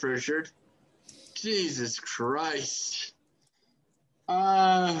Bruce Pritchard. Jesus Christ.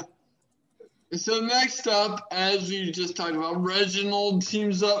 So next up, as we just talked about, Reginald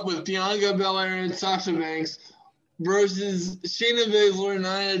teams up with Bianca Belair and Sasha Banks versus Shayna Baszler,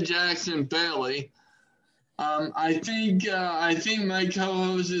 Nia Jax, and Bayley. I think my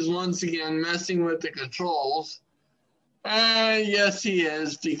co-host is once again messing with the controls. Yes, he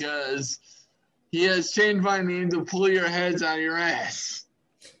is, because he has changed my name to Pull Your Heads Out of Your Ass.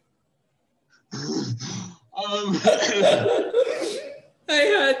 I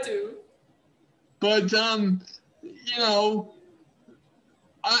had to. But I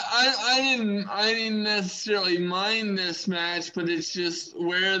didn't necessarily mind this match, but it's just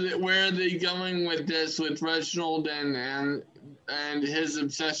where are they going with this with Reginald and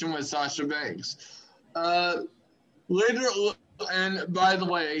and by the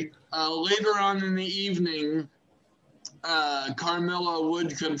way, later on in the evening, Carmilla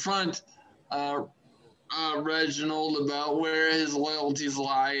would confront Reginald about where his loyalties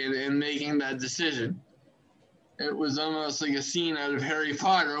lie in making that decision. It was almost like a scene out of Harry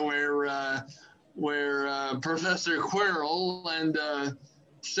Potter where Professor Quirrell and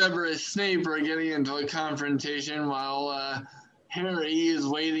Severus Snape are getting into a confrontation while Harry is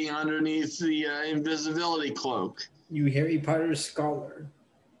waiting underneath the invisibility cloak. You Harry Potter scholar.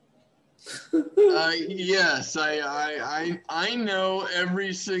 Yes, I know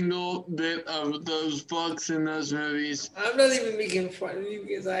every single bit of those books and those movies. I'm not even making fun of you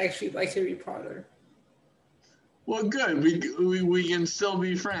because I actually like Harry Potter. Well, good. We can still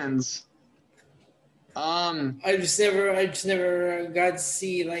be friends. I just never got to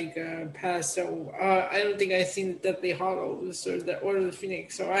see past. So I don't think I've seen Deathly Hallows or the Order of the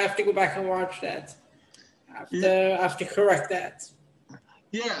Phoenix. So I have to go back and watch that. I have to correct that.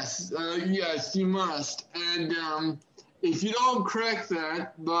 Yes, yes, you must. And if you don't correct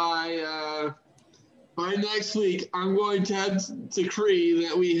that by next week, I'm going to have to decree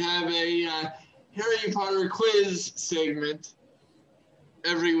that we have a Harry Potter quiz segment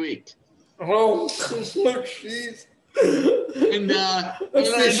every week. Oh, jeez. And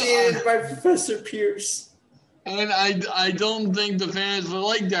officiated by Professor Pierce. And I don't think the fans would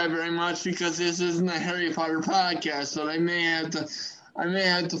like that very much because this isn't a Harry Potter podcast, so I may have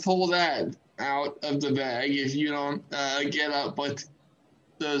to pull that out of the bag if you don't get up with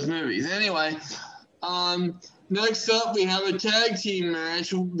those movies. Anyway, next up we have a tag team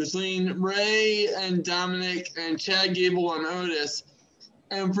match between Ray and Dominic and Chad Gable and Otis.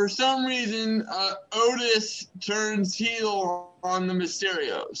 And for some reason, Otis turns heel on the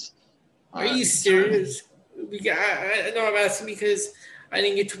Mysterios. Are you serious? I know I'm asking because I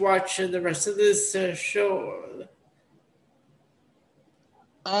didn't get to watch the rest of this show.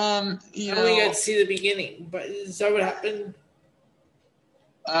 I only got to see the beginning, but is that what happened?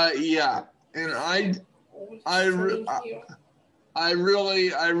 Yeah, and I really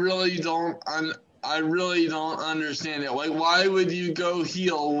don't understand it. Like, why would you go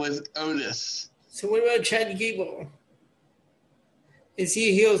heel with Otis? So what about Chad Gable? Is he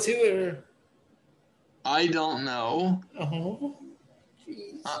a heel too, or? I don't know. Oh,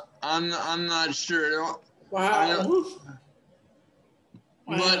 I'm not sure. Wow.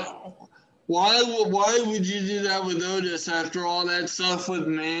 But why would you do that with Otis after all that stuff with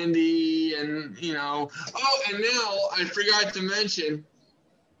Mandy and Oh, and now I forgot to mention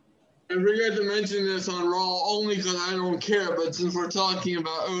this on Raw only because I don't care. But since we're talking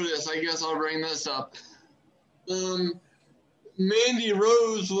about Otis, I guess I'll bring this up. Mandy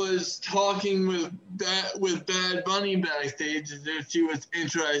Rose was talking with Bad Bunny backstage as if she was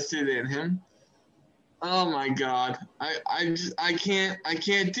interested in him. Oh my God, I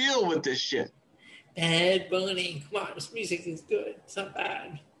can't deal with this shit. Bad Bunny, come on, this music is good. It's not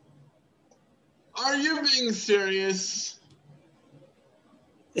bad. Are you being serious?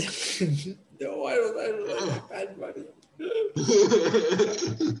 No, I don't like Bad Bunny.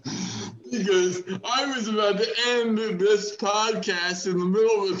 Because I was about to end this podcast in the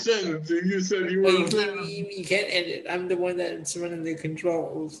middle of a sentence, and you said you were a fan. You can't end it. I'm the one that's running the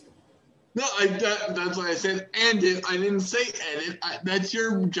controls. No, that's why I said end it. I didn't say edit. That's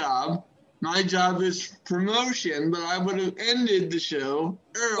your job. My job is promotion, but I would have ended the show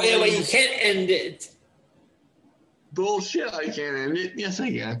early. Wait, you can't end it. Bullshit, I can't end it. Yes,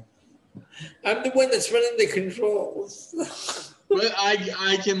 I can. I'm the one that's running the controls. But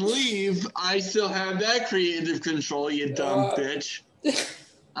I can leave. I still have that creative control, you dumb bitch.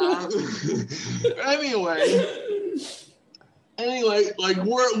 Anyway, like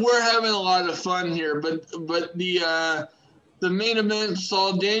we're having a lot of fun here, but the main event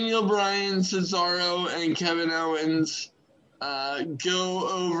saw Daniel Bryan, Cesaro, and Kevin Owens go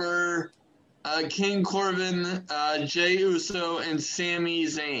over King Corbin, Jey Uso, and Sami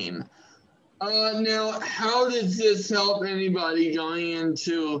Zayn. Now, how does this help anybody going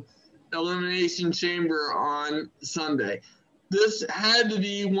into Elimination Chamber on Sunday? This had to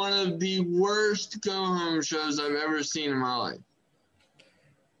be one of the worst go-home shows I've ever seen in my life.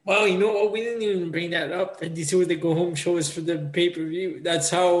 Well, you know what? We didn't even bring that up. And these were the go-home shows for the pay-per-view.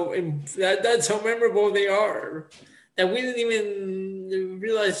 That's how memorable they are. That we didn't even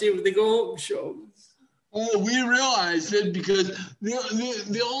realize they were the go-home shows. Oh, we realized it because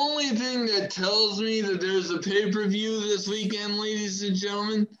the only thing that tells me that there's a pay-per-view this weekend, ladies and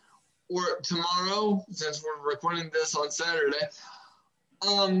gentlemen, or tomorrow, since we're recording this on Saturday,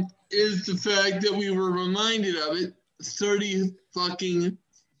 is the fact that we were reminded of it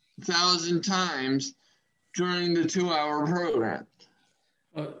 30,000 times during the 2-hour program.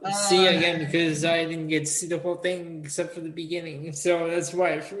 See again, because I didn't get to see the whole thing except for the beginning, so that's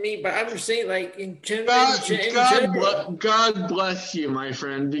why for me. But I'm saying, like in general, God bless you, my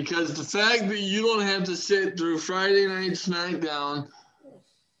friend, because the fact that you don't have to sit through Friday Night SmackDown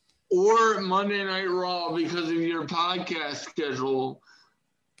or Monday Night Raw because of your podcast schedule,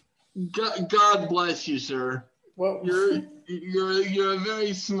 God bless you, sir. Well, you're a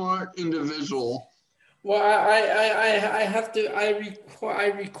very smart individual. Well, I have to I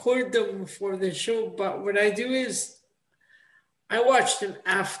record them for the show, but what I do is I watch them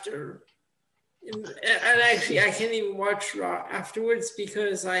after, and actually I can't even watch Raw afterwards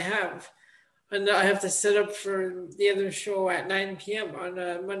because I have to set up for the other show at 9 p.m.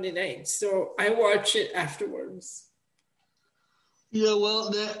 on Monday night, so I watch it afterwards. Yeah, well,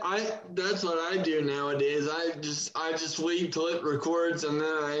 that's what I do nowadays. I just wait till it records, and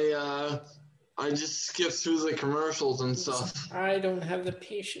then I just skip through the commercials and stuff. I don't have the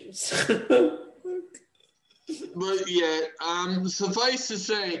patience. But yeah, suffice to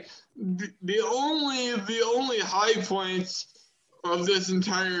say, the only high points of this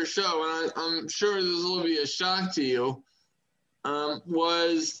entire show, and I'm sure this will be a shock to you,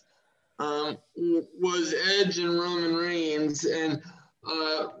 was Edge and Roman Reigns, and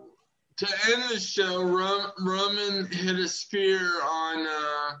to end the show, Roman hit a spear on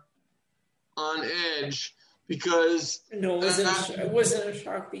Edge because it wasn't a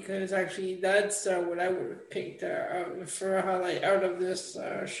shock because actually that's what I would have picked for a highlight out of this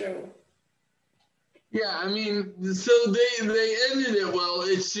show. Yeah, I mean, so they ended it well.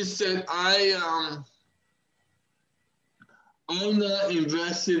 It's just that I'm not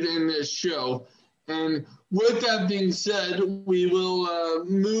invested in this show. And with that being said, we will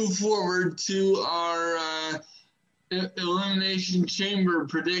move forward to our Elimination Chamber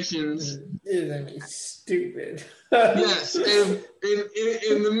predictions. Isn't it stupid? Yes, and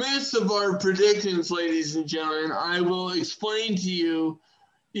in the midst of our predictions, ladies and gentlemen, I will explain to you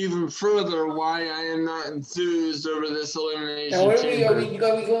even further why I am not enthused over this Elimination Chamber. Are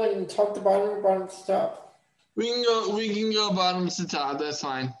we going top to bottom or bottom to top? We can go bottom to top. That's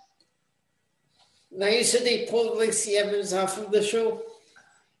fine. Now you said they pulled Lacey Evans off of the show?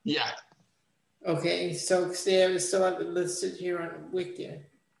 Yeah. Okay, so they still have it listed here on Wiki.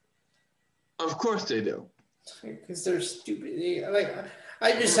 Of course they do. Because they're stupid.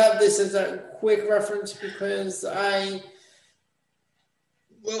 I just have this as a quick reference because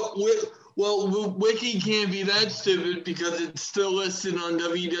Well, Wiki can't be that stupid because it's still listed on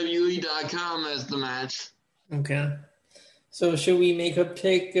WWE.com as the match. Okay. So should we make a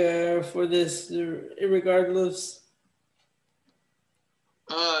pick for this regardless?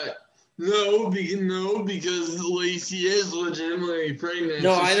 No, because Lacey is legitimately pregnant.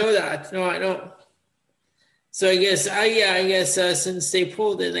 No, I know that. No, I know. So I guess since they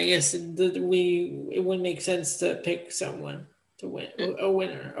pulled it, I guess it wouldn't make sense to pick someone to win a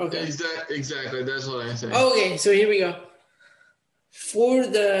winner. Okay. Exactly. That's what I say. Okay, so here we go. For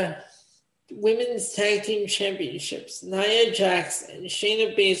the Women's Tag Team Championships, Nia Jax and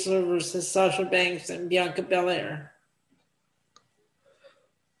Shayna Baszler versus Sasha Banks and Bianca Belair.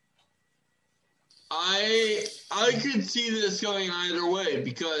 I could see this going either way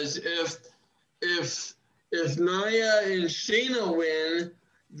because if Nia and Shayna win,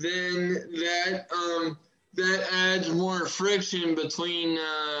 then that adds more friction between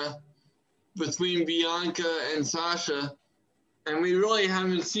Bianca and Sasha, and we really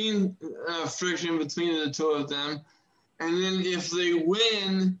haven't seen friction between the two of them. And then if they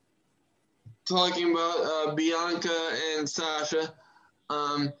win, talking about Bianca and Sasha,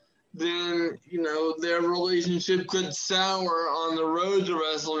 then their relationship could sour on the road to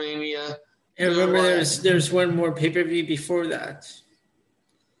WrestleMania. And remember, there's one more pay-per-view before that.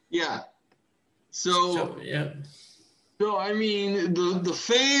 Yeah. So I mean, the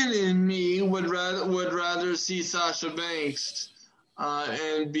fan in me would rather see Sasha Banks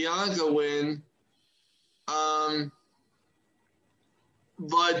and Bianca win.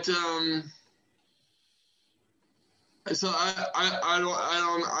 So I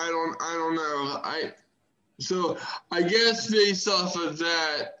don't know. So I guess based off of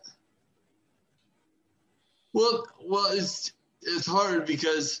that, well, it's hard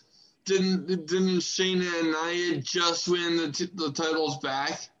because didn't Shayna and Nia just win the titles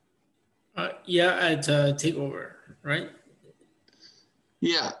back? Yeah, at TakeOver, right?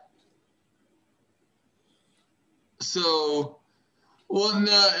 Yeah. So, well,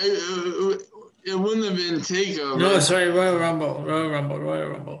 no. It wouldn't have been TakeOver. No, sorry, Royal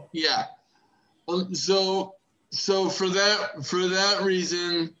Rumble. Yeah. So for that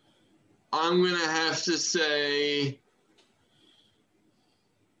reason, I'm gonna have to say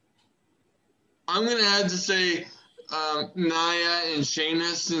Nia and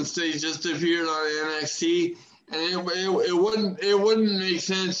Shayna, since they just appeared on NXT, and it wouldn't make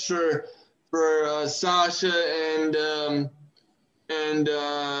sense for Sasha and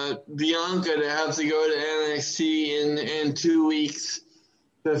Bianca to have to go to NXT in 2 weeks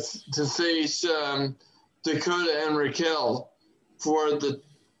to face Dakota and Raquel for the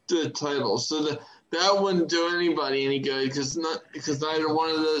title. So that wouldn't do anybody any good because neither one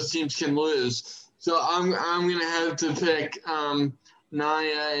of those teams can lose. So I'm gonna have to pick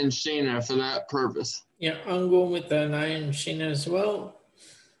Nia and Shayna for that purpose. Yeah, I'm going with Nia and Shayna as well.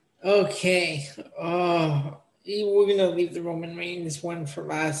 Okay. We're gonna leave the Roman Reigns one for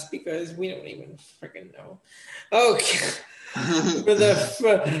last because we don't even freaking know. Okay. for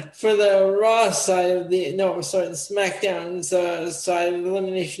the Raw side of the SmackDown's side of the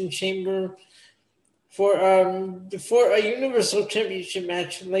Elimination Chamber for a Universal Championship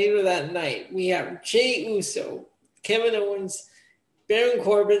match later that night, we have Jey Uso, Kevin Owens, Baron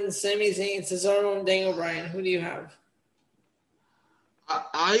Corbin, Sami Zayn, Cesaro, and Daniel Bryan. Who do you have?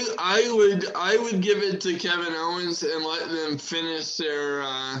 I would give it to Kevin Owens and let them finish their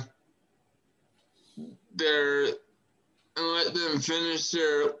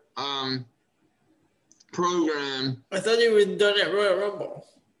program. I thought they were done at Royal Rumble.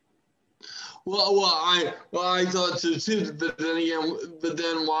 Well, I thought so too. But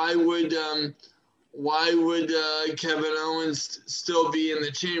then why would Kevin Owens still be in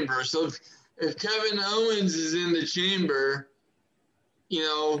the chamber? So if Kevin Owens is in the chamber, you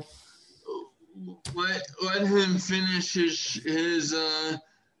know, let him finish his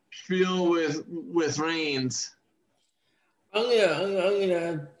spiel with Reigns. I'm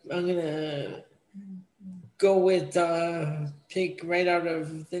gonna go with pick right out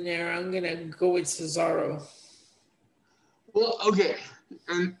of thin air. I'm gonna go with Cesaro. Well, okay,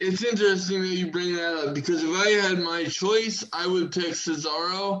 and it's interesting that you bring that up because if I had my choice, I would pick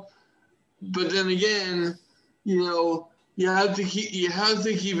Cesaro. But then again, you know, you have to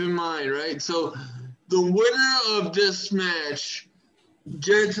keep in mind, right? So the winner of this match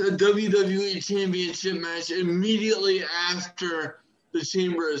gets a WWE Championship match immediately after the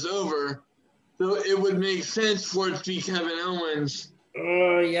chamber is over. So it would make sense for it to be Kevin Owens.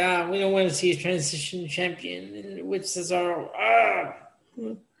 Oh yeah, we don't want to see a transition champion with Cesaro.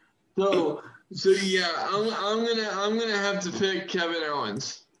 So yeah, I'm gonna have to pick Kevin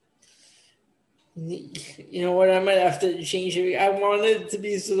Owens. You know what? I might have to change it. I wanted it to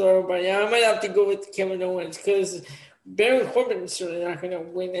be Cesaro, but yeah, I might have to go with Kevin Owens because Baron Corbin is certainly not going to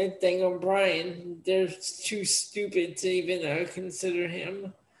win anything on Bryan. They're too stupid to even consider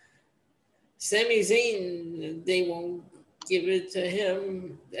him. Sami Zayn, they won't give it to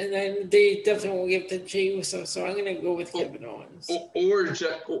him, and then they definitely won't give it to Jey Uso. So I'm going to go with Kevin Owens. Or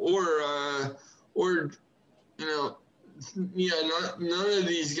you know, yeah, none of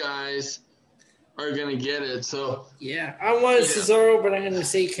these guys are going to get it. So yeah, I wanted Cesaro, but I'm going to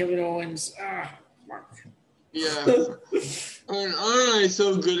say Kevin Owens. Fuck. Yeah. Aren't I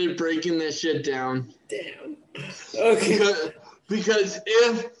so good at breaking this shit down? Damn. Okay. Because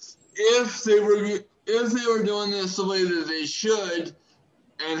if they were doing this the way that they should,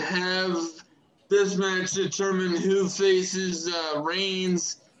 and have this match determine who faces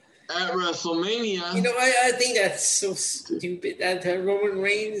Reigns at WrestleMania. You know, I think that's so stupid that Roman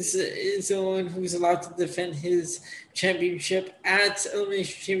Reigns is the one who's allowed to defend his championship at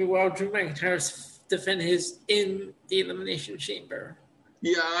Elimination Chamber while Drew McIntyre defend his in the Elimination Chamber.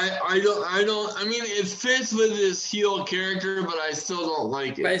 Yeah, I mean, it fits with his heel character, but I still don't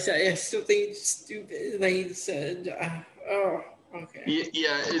like it. But I still think it's stupid. Like he said, okay.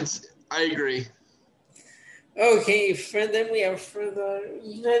 Yeah, I agree. Okay, then we have for the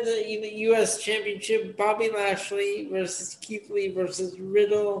U.S. Championship, Bobby Lashley versus Keith Lee versus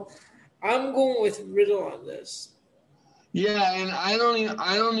Riddle. I'm going with Riddle on this. Yeah, and I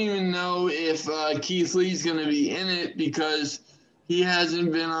don't even know if Keith Lee's going to be in it because he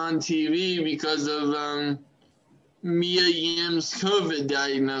hasn't been on TV because of Mia Yim's COVID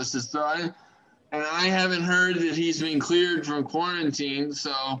diagnosis. So I haven't heard that he's been cleared from quarantine.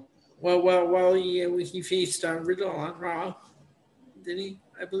 So well, he faced Riddle on Raw, didn't he?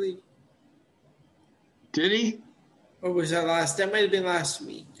 I believe. Did he? Or was that last? That might have been last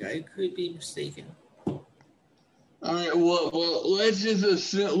week. I could be mistaken. All right. Well, let's just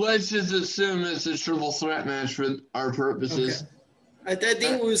assume it's a triple threat match for our purposes. Okay. I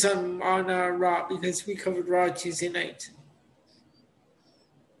think it was on Raw because we covered Raw Tuesday night.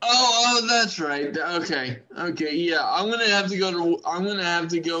 Oh, that's right. Okay, yeah. I'm gonna have to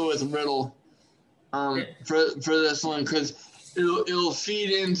go with Riddle, for this one because it'll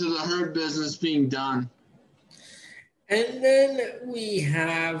feed into the Hurt Business being done. And then we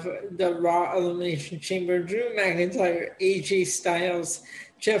have the Raw Elimination Chamber: Drew McIntyre, AJ Styles,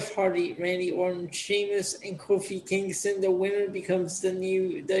 Jeff Hardy, Randy Orton, Sheamus, and Kofi Kingston. The winner becomes the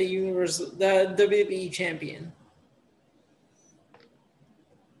WWE champion.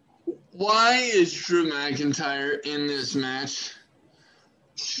 Why is Drew McIntyre in this match?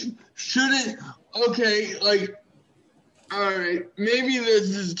 Shouldn't all right, maybe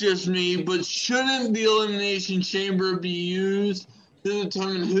this is just me, but shouldn't the Elimination Chamber be used to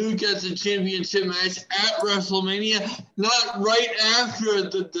determine who gets a championship match at WrestleMania, not right after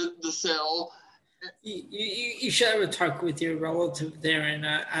the sale? You should have a talk with your relative there and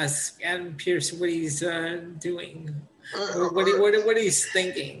ask Adam Pearce what he's doing, what he's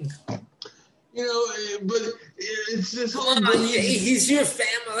thinking. But it's this whole. He's your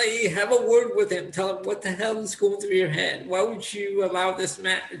family. Have a word with him. Tell him what the hell is going through your head. Why would you allow this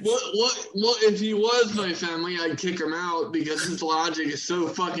match? What if he was my family? I'd kick him out because his logic is so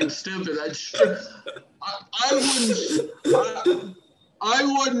fucking stupid. I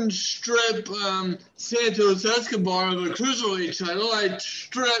wouldn't strip Santos Escobar of the Cruiserweight title. I'd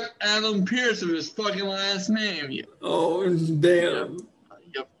strip Adam Pearce of his fucking last name. Oh, damn.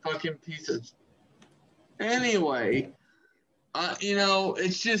 You fucking pieces. Anyway,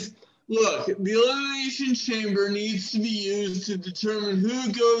 it's just, look, the Elimination Chamber needs to be used to determine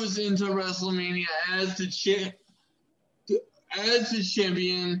who goes into WrestleMania as the champion, as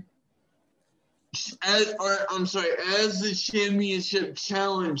the championship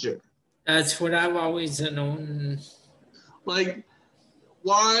challenger. That's what I've always known. Like,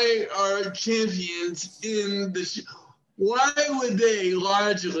 why are champions in the... Why would they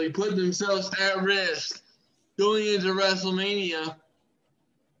logically put themselves at risk going into WrestleMania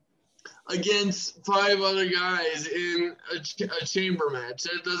against 5 other guys in a chamber match?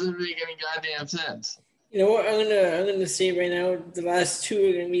 That doesn't make any goddamn sense. You know what? I'm gonna say right now, the last 2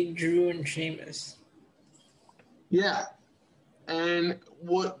 are gonna be Drew and Sheamus. Yeah, and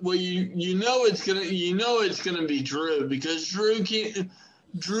it's gonna be Drew because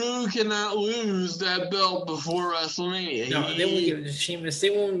Drew cannot lose that belt before WrestleMania. No, they won't give it to Sheamus. They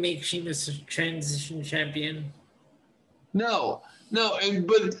won't make Sheamus a transition champion. No,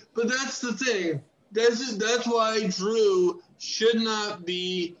 but that's the thing. That's why Drew should not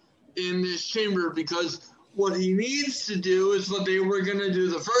be in this chamber, because what he needs to do is what they were going to do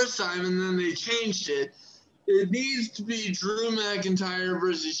the first time, and then they changed it. It needs to be Drew McIntyre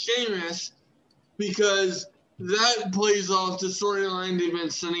versus Sheamus, because that plays off the storyline they've been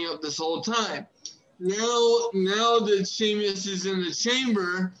setting up this whole time. Now that Sheamus is in the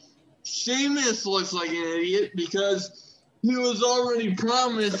chamber, Sheamus looks like an idiot because he was already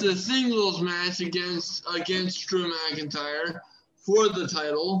promised a singles match against Drew McIntyre for the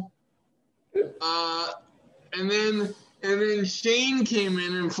title. And then Shane came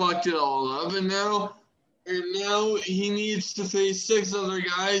in and fucked it all up, and now he needs to face 6 other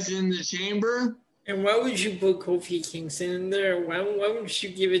guys in the chamber. And why would you put Kofi Kingston in there? Why wouldn't you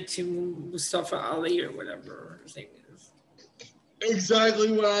give it to Mustafa Ali or whatever his name is?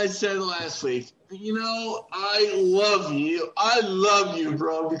 Exactly what I said last week. I love you. I love you,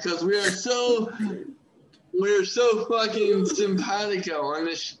 bro, because we're so fucking simpatico on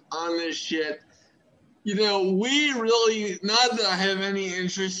this shit. We really, not that I have any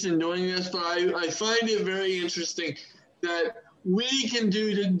interest in doing this, but I find it very interesting that we can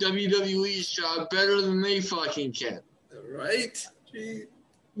do the WWE's job better than they fucking can. Right? Gee.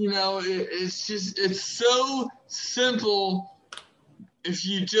 It's so simple if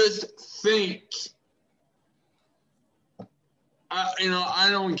you just think. I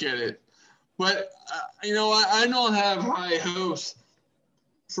don't get it. But, I don't have high hopes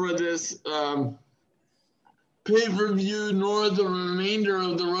for this pay-per-view nor the remainder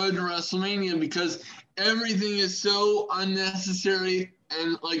of the road to WrestleMania, because everything is so unnecessary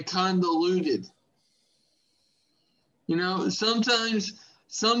and convoluted. Sometimes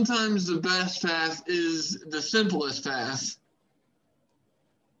the best path is the simplest path.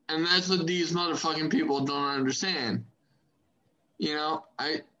 And that's what these motherfucking people don't understand.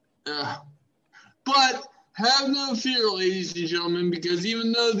 But have no fear, ladies and gentlemen, because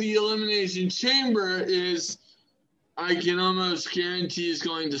even though the Elimination Chamber is, I can almost guarantee, is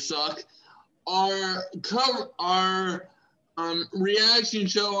going to suck, our reaction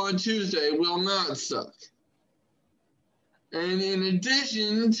show on Tuesday will not suck. And in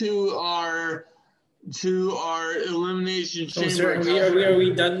addition to our to our Elimination Oh, Chamber. sir, are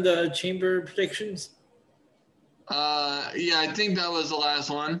we done the chamber predictions? Yeah, I think that was the last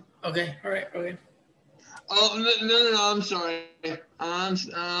one. Okay, all right, okay. Oh no! I'm sorry.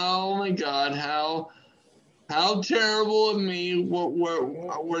 Oh my God! How terrible of me.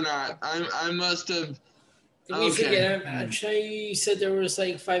 We're not. I must have. Did we Okay. forget a match? You said there was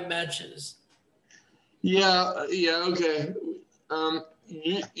like 5 matches. Yeah. Okay.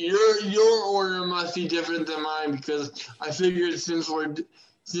 Your order must be different than mine because I figured since we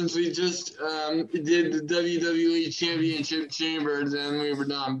just did the WWE Championship Chamber, then we were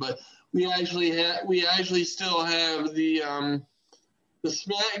done. But we actually still have the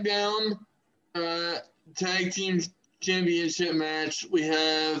SmackDown Tag Team Championship match. We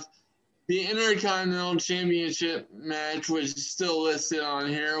have the Intercontinental Championship match, which is still listed on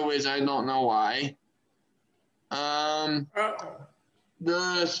here, which I don't know why. The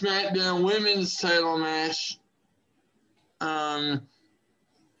SmackDown Women's title match. So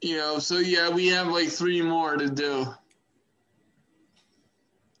yeah, we have like 3 more to do.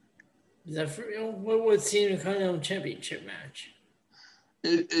 Is that for, what's the Intercontinental Championship match?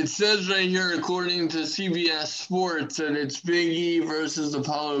 It says right here, according to CBS Sports, that it's Big E versus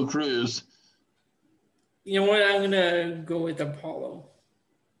Apollo Crews. You know what? I'm gonna go with Apollo,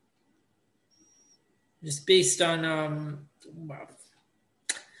 just based on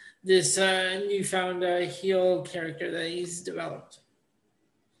this newfound heel character that he's developed.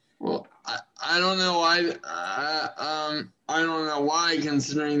 Well, I don't know why. I don't know why,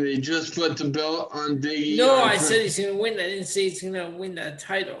 considering they just put the belt on Big E. No, I said he's gonna win. I didn't say he's gonna win that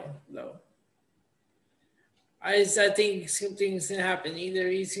title, though. I think something's gonna happen. Either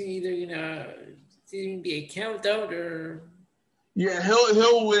he's gonna be a count out, or yeah,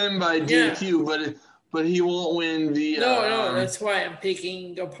 he'll win by DQ, but he won't win the. No, that's why I'm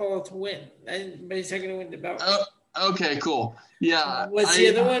picking Apollo to win. But he's not gonna win the belt. Okay, cool. Yeah. What's the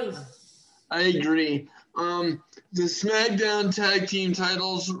other one? I agree. The SmackDown Tag Team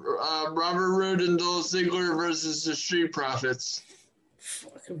titles: Robert Roode and Dolph Ziggler versus the Street Profits.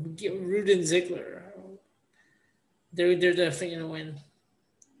 Fuck, Roode and Ziggler. They're definitely gonna win.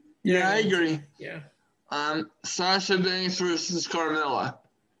 I agree. Yeah. Sasha Banks versus Carmella,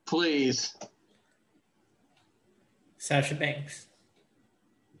 please. Sasha Banks.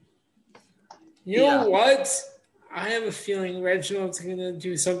 You know what? I have a feeling Reginald's gonna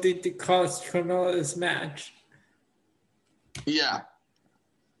do something to cost Carmella this match. Yeah.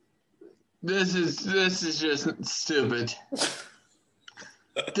 This is just stupid.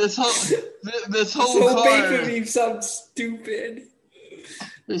 This whole pay-per-view sounds stupid.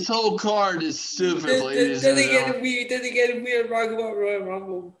 This whole card is stupid, ladies and gentlemen. Then again, we are talking about Royal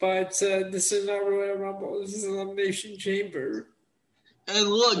Rumble, but this is not Royal Rumble. This is Elimination Chamber. And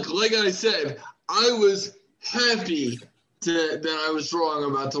look, like I said, I was happy that I was wrong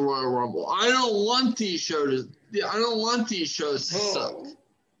about the Royal Rumble. I don't want these shows to suck.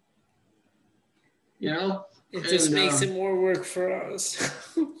 You know? It just makes it more work for us.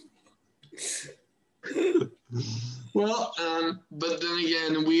 Well, but then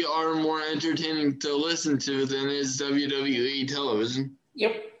again, we are more entertaining to listen to than is WWE television.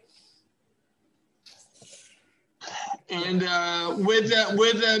 Yep. And with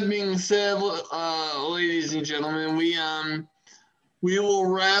that being said, ladies and gentlemen, we will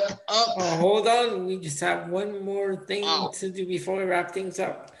wrap up. Oh, hold on, we just have one more thing to do before we wrap things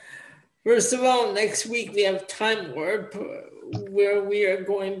up. First of all, next week we have Time Warp, where we are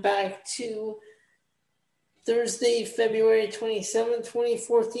going back to Thursday, February 27,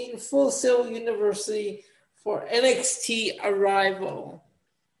 2014, Full Sail University for NXT Arrival.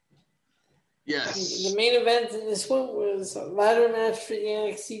 Yes. The main event in this one was a ladder match for the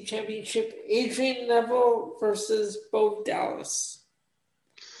NXT Championship, Adrian Neville versus Bo Dallas.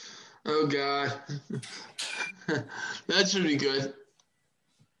 Oh, God. That should be good.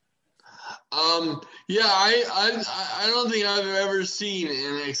 Yeah, I don't think I've ever seen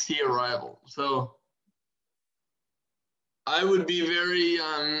NXT Arrival, so I would be very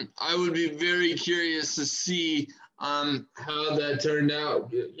curious to see how that turned out.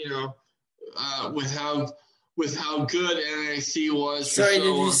 You know, with how good NXT was. Sorry,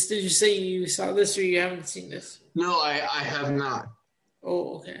 did you say you saw this or you haven't seen this? No, I have not.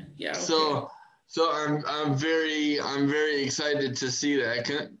 Oh, okay, yeah. Okay. So I'm very excited to see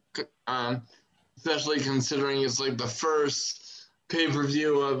that. Especially considering it's like the first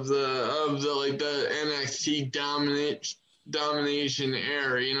pay-per-view of the NXT domination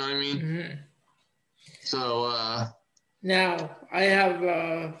era, you know what I mean? Mm-hmm. So now I have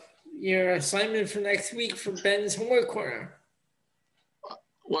your assignment for next week for Ben's Homework Corner.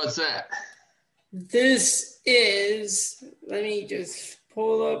 What's that? This is, let me just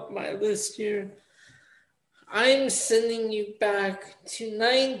pull up my list here. I'm sending you back to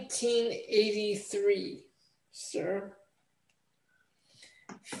 1983, sir,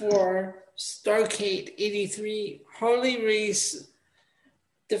 for Starrcade 83, Harley Race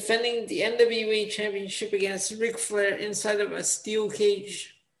defending the NWA Championship against Ric Flair inside of a steel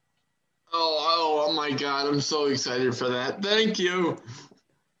cage. Oh my God, I'm so excited for that. Thank you.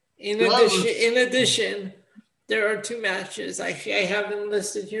 In addition, there are 2 matches. Actually, I have them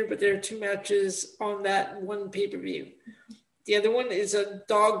listed here, but there are 2 matches on that one pay-per-view. The other one is a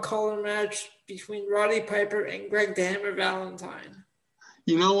dog collar match between Roddy Piper and Greg the Hammer Valentine.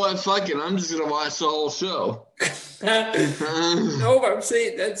 You know what? Fuck it. I'm just going to watch the whole show. No, but I'm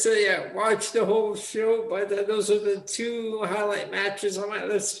saying that's watch the whole show, but those are the 2 highlight matches on my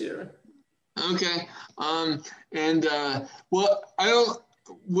list here. Okay.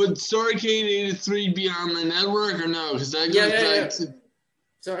 Would Starrcade 83 be on the network or no? Because that goes back to.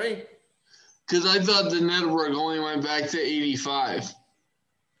 Sorry? Because I thought the network only went back to 85.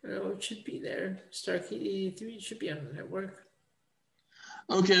 No, it should be there. Starrcade 83 should be on the network.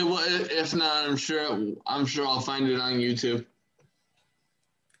 Okay, well, if not, I'm sure I'll find it on YouTube.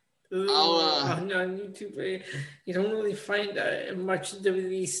 On YouTube, you don't really find much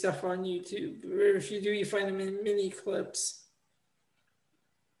WWE stuff on YouTube. Or if you do, you find them in mini clips.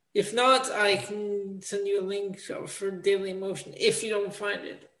 If not, I can send you a link for Daily Motion if you don't find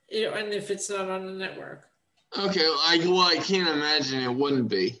it, and if it's not on the network. Okay, I can't imagine it wouldn't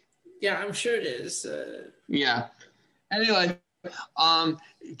be. Yeah, I'm sure it is. Yeah. Anyway,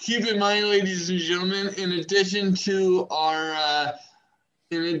 keep in mind, ladies and gentlemen, in addition to our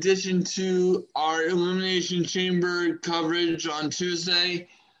Elimination Chamber coverage on Tuesday,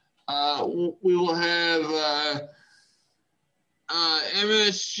 we will have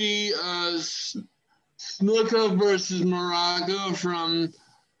MSG Snuka versus Morocco from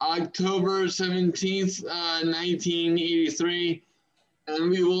October 17th, 1983. And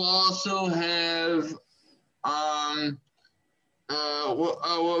we will also have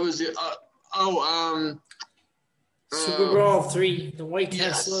what was it? Super Brawl 3, the White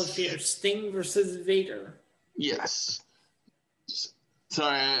Castle affair, Sting versus Vader. Yes.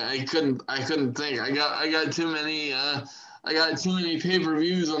 Sorry, I couldn't think. I got too many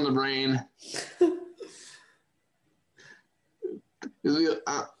pay-per-views on the brain.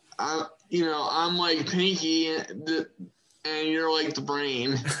 I'm like Pinky, and you're like the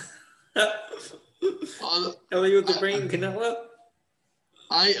brain. Ellie with the brain, Canella.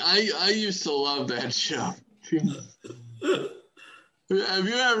 I used to love that show. Have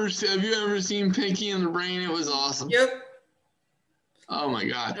you ever seen Pinky and the Brain? It was awesome. Yep. Oh my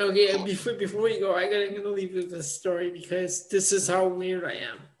God. Okay, before you go, I'm gonna leave you this story because this is how weird I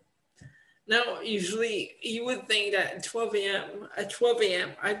am. Now, usually you would think that at 12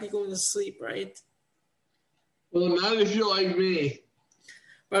 a.m. I'd be going to sleep, right? Well, not if you're like me.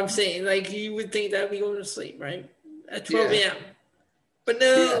 But I'm saying, you would think that I'd be going to sleep, right? At 12 a.m. But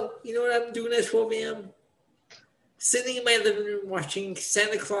no, You know what I'm doing at 12 a.m.? Sitting in my living room watching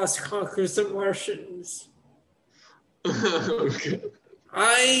Santa Claus Conquers the Martians. Okay.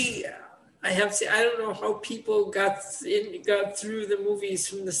 I have to. I don't know how people got through the movies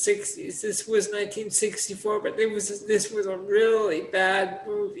from the 60s. This was 1964, but this was a really bad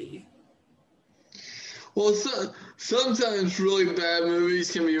movie. Well, sometimes really bad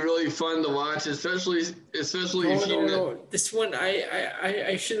movies can be really fun to watch, especially if you know. This one,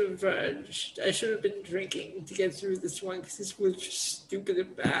 I should have been drinking to get through this one because this was just stupid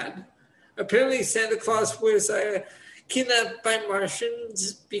and bad. Apparently, Santa Claus was kidnapped by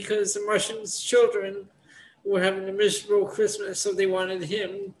Martians because the Martians' children were having a miserable Christmas, so they wanted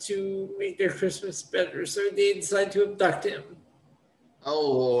him to make their Christmas better. So they decided to abduct him.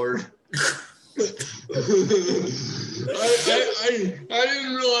 Oh, Lord. I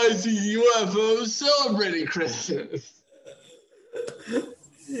didn't realize the UFO was celebrating Christmas.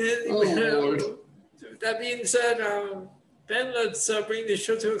 Lord. That being said, Ben, let's bring the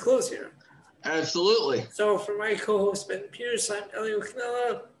show to a close here. Absolutely. So, for my co-host Ben Pierce, I'm Elio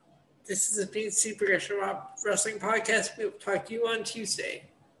Canella. This is the PNC Progression Wrestling Podcast. We'll talk to you on Tuesday.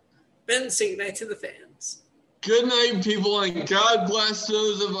 Ben, say goodnight to the fans. Good night, people, and God bless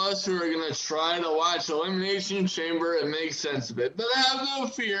those of us who are going to try to watch Elimination Chamber and make sense of it. But have no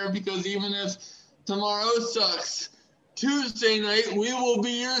fear, because even if tomorrow sucks, Tuesday night we will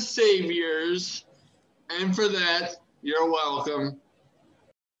be your saviors. And for that, you're welcome.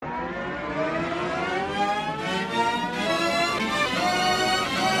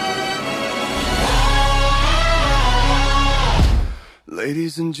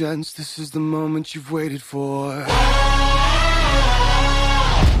 Ladies and gents, this is the moment you've waited for.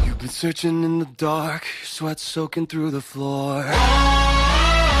 You've been searching in the dark, your sweat soaking through the floor.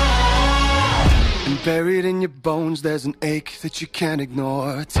 And buried in your bones, there's an ache that you can't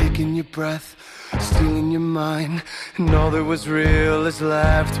ignore. Taking your breath, stealing your mind, and all that was real is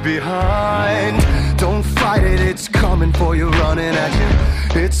left behind. Don't fight it, it's coming for you, running at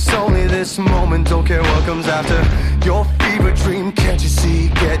you. It's only this moment, don't care what comes after. Your fever dream, can't you see,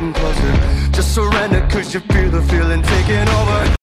 getting closer? Just surrender, cause you feel the feeling taking over.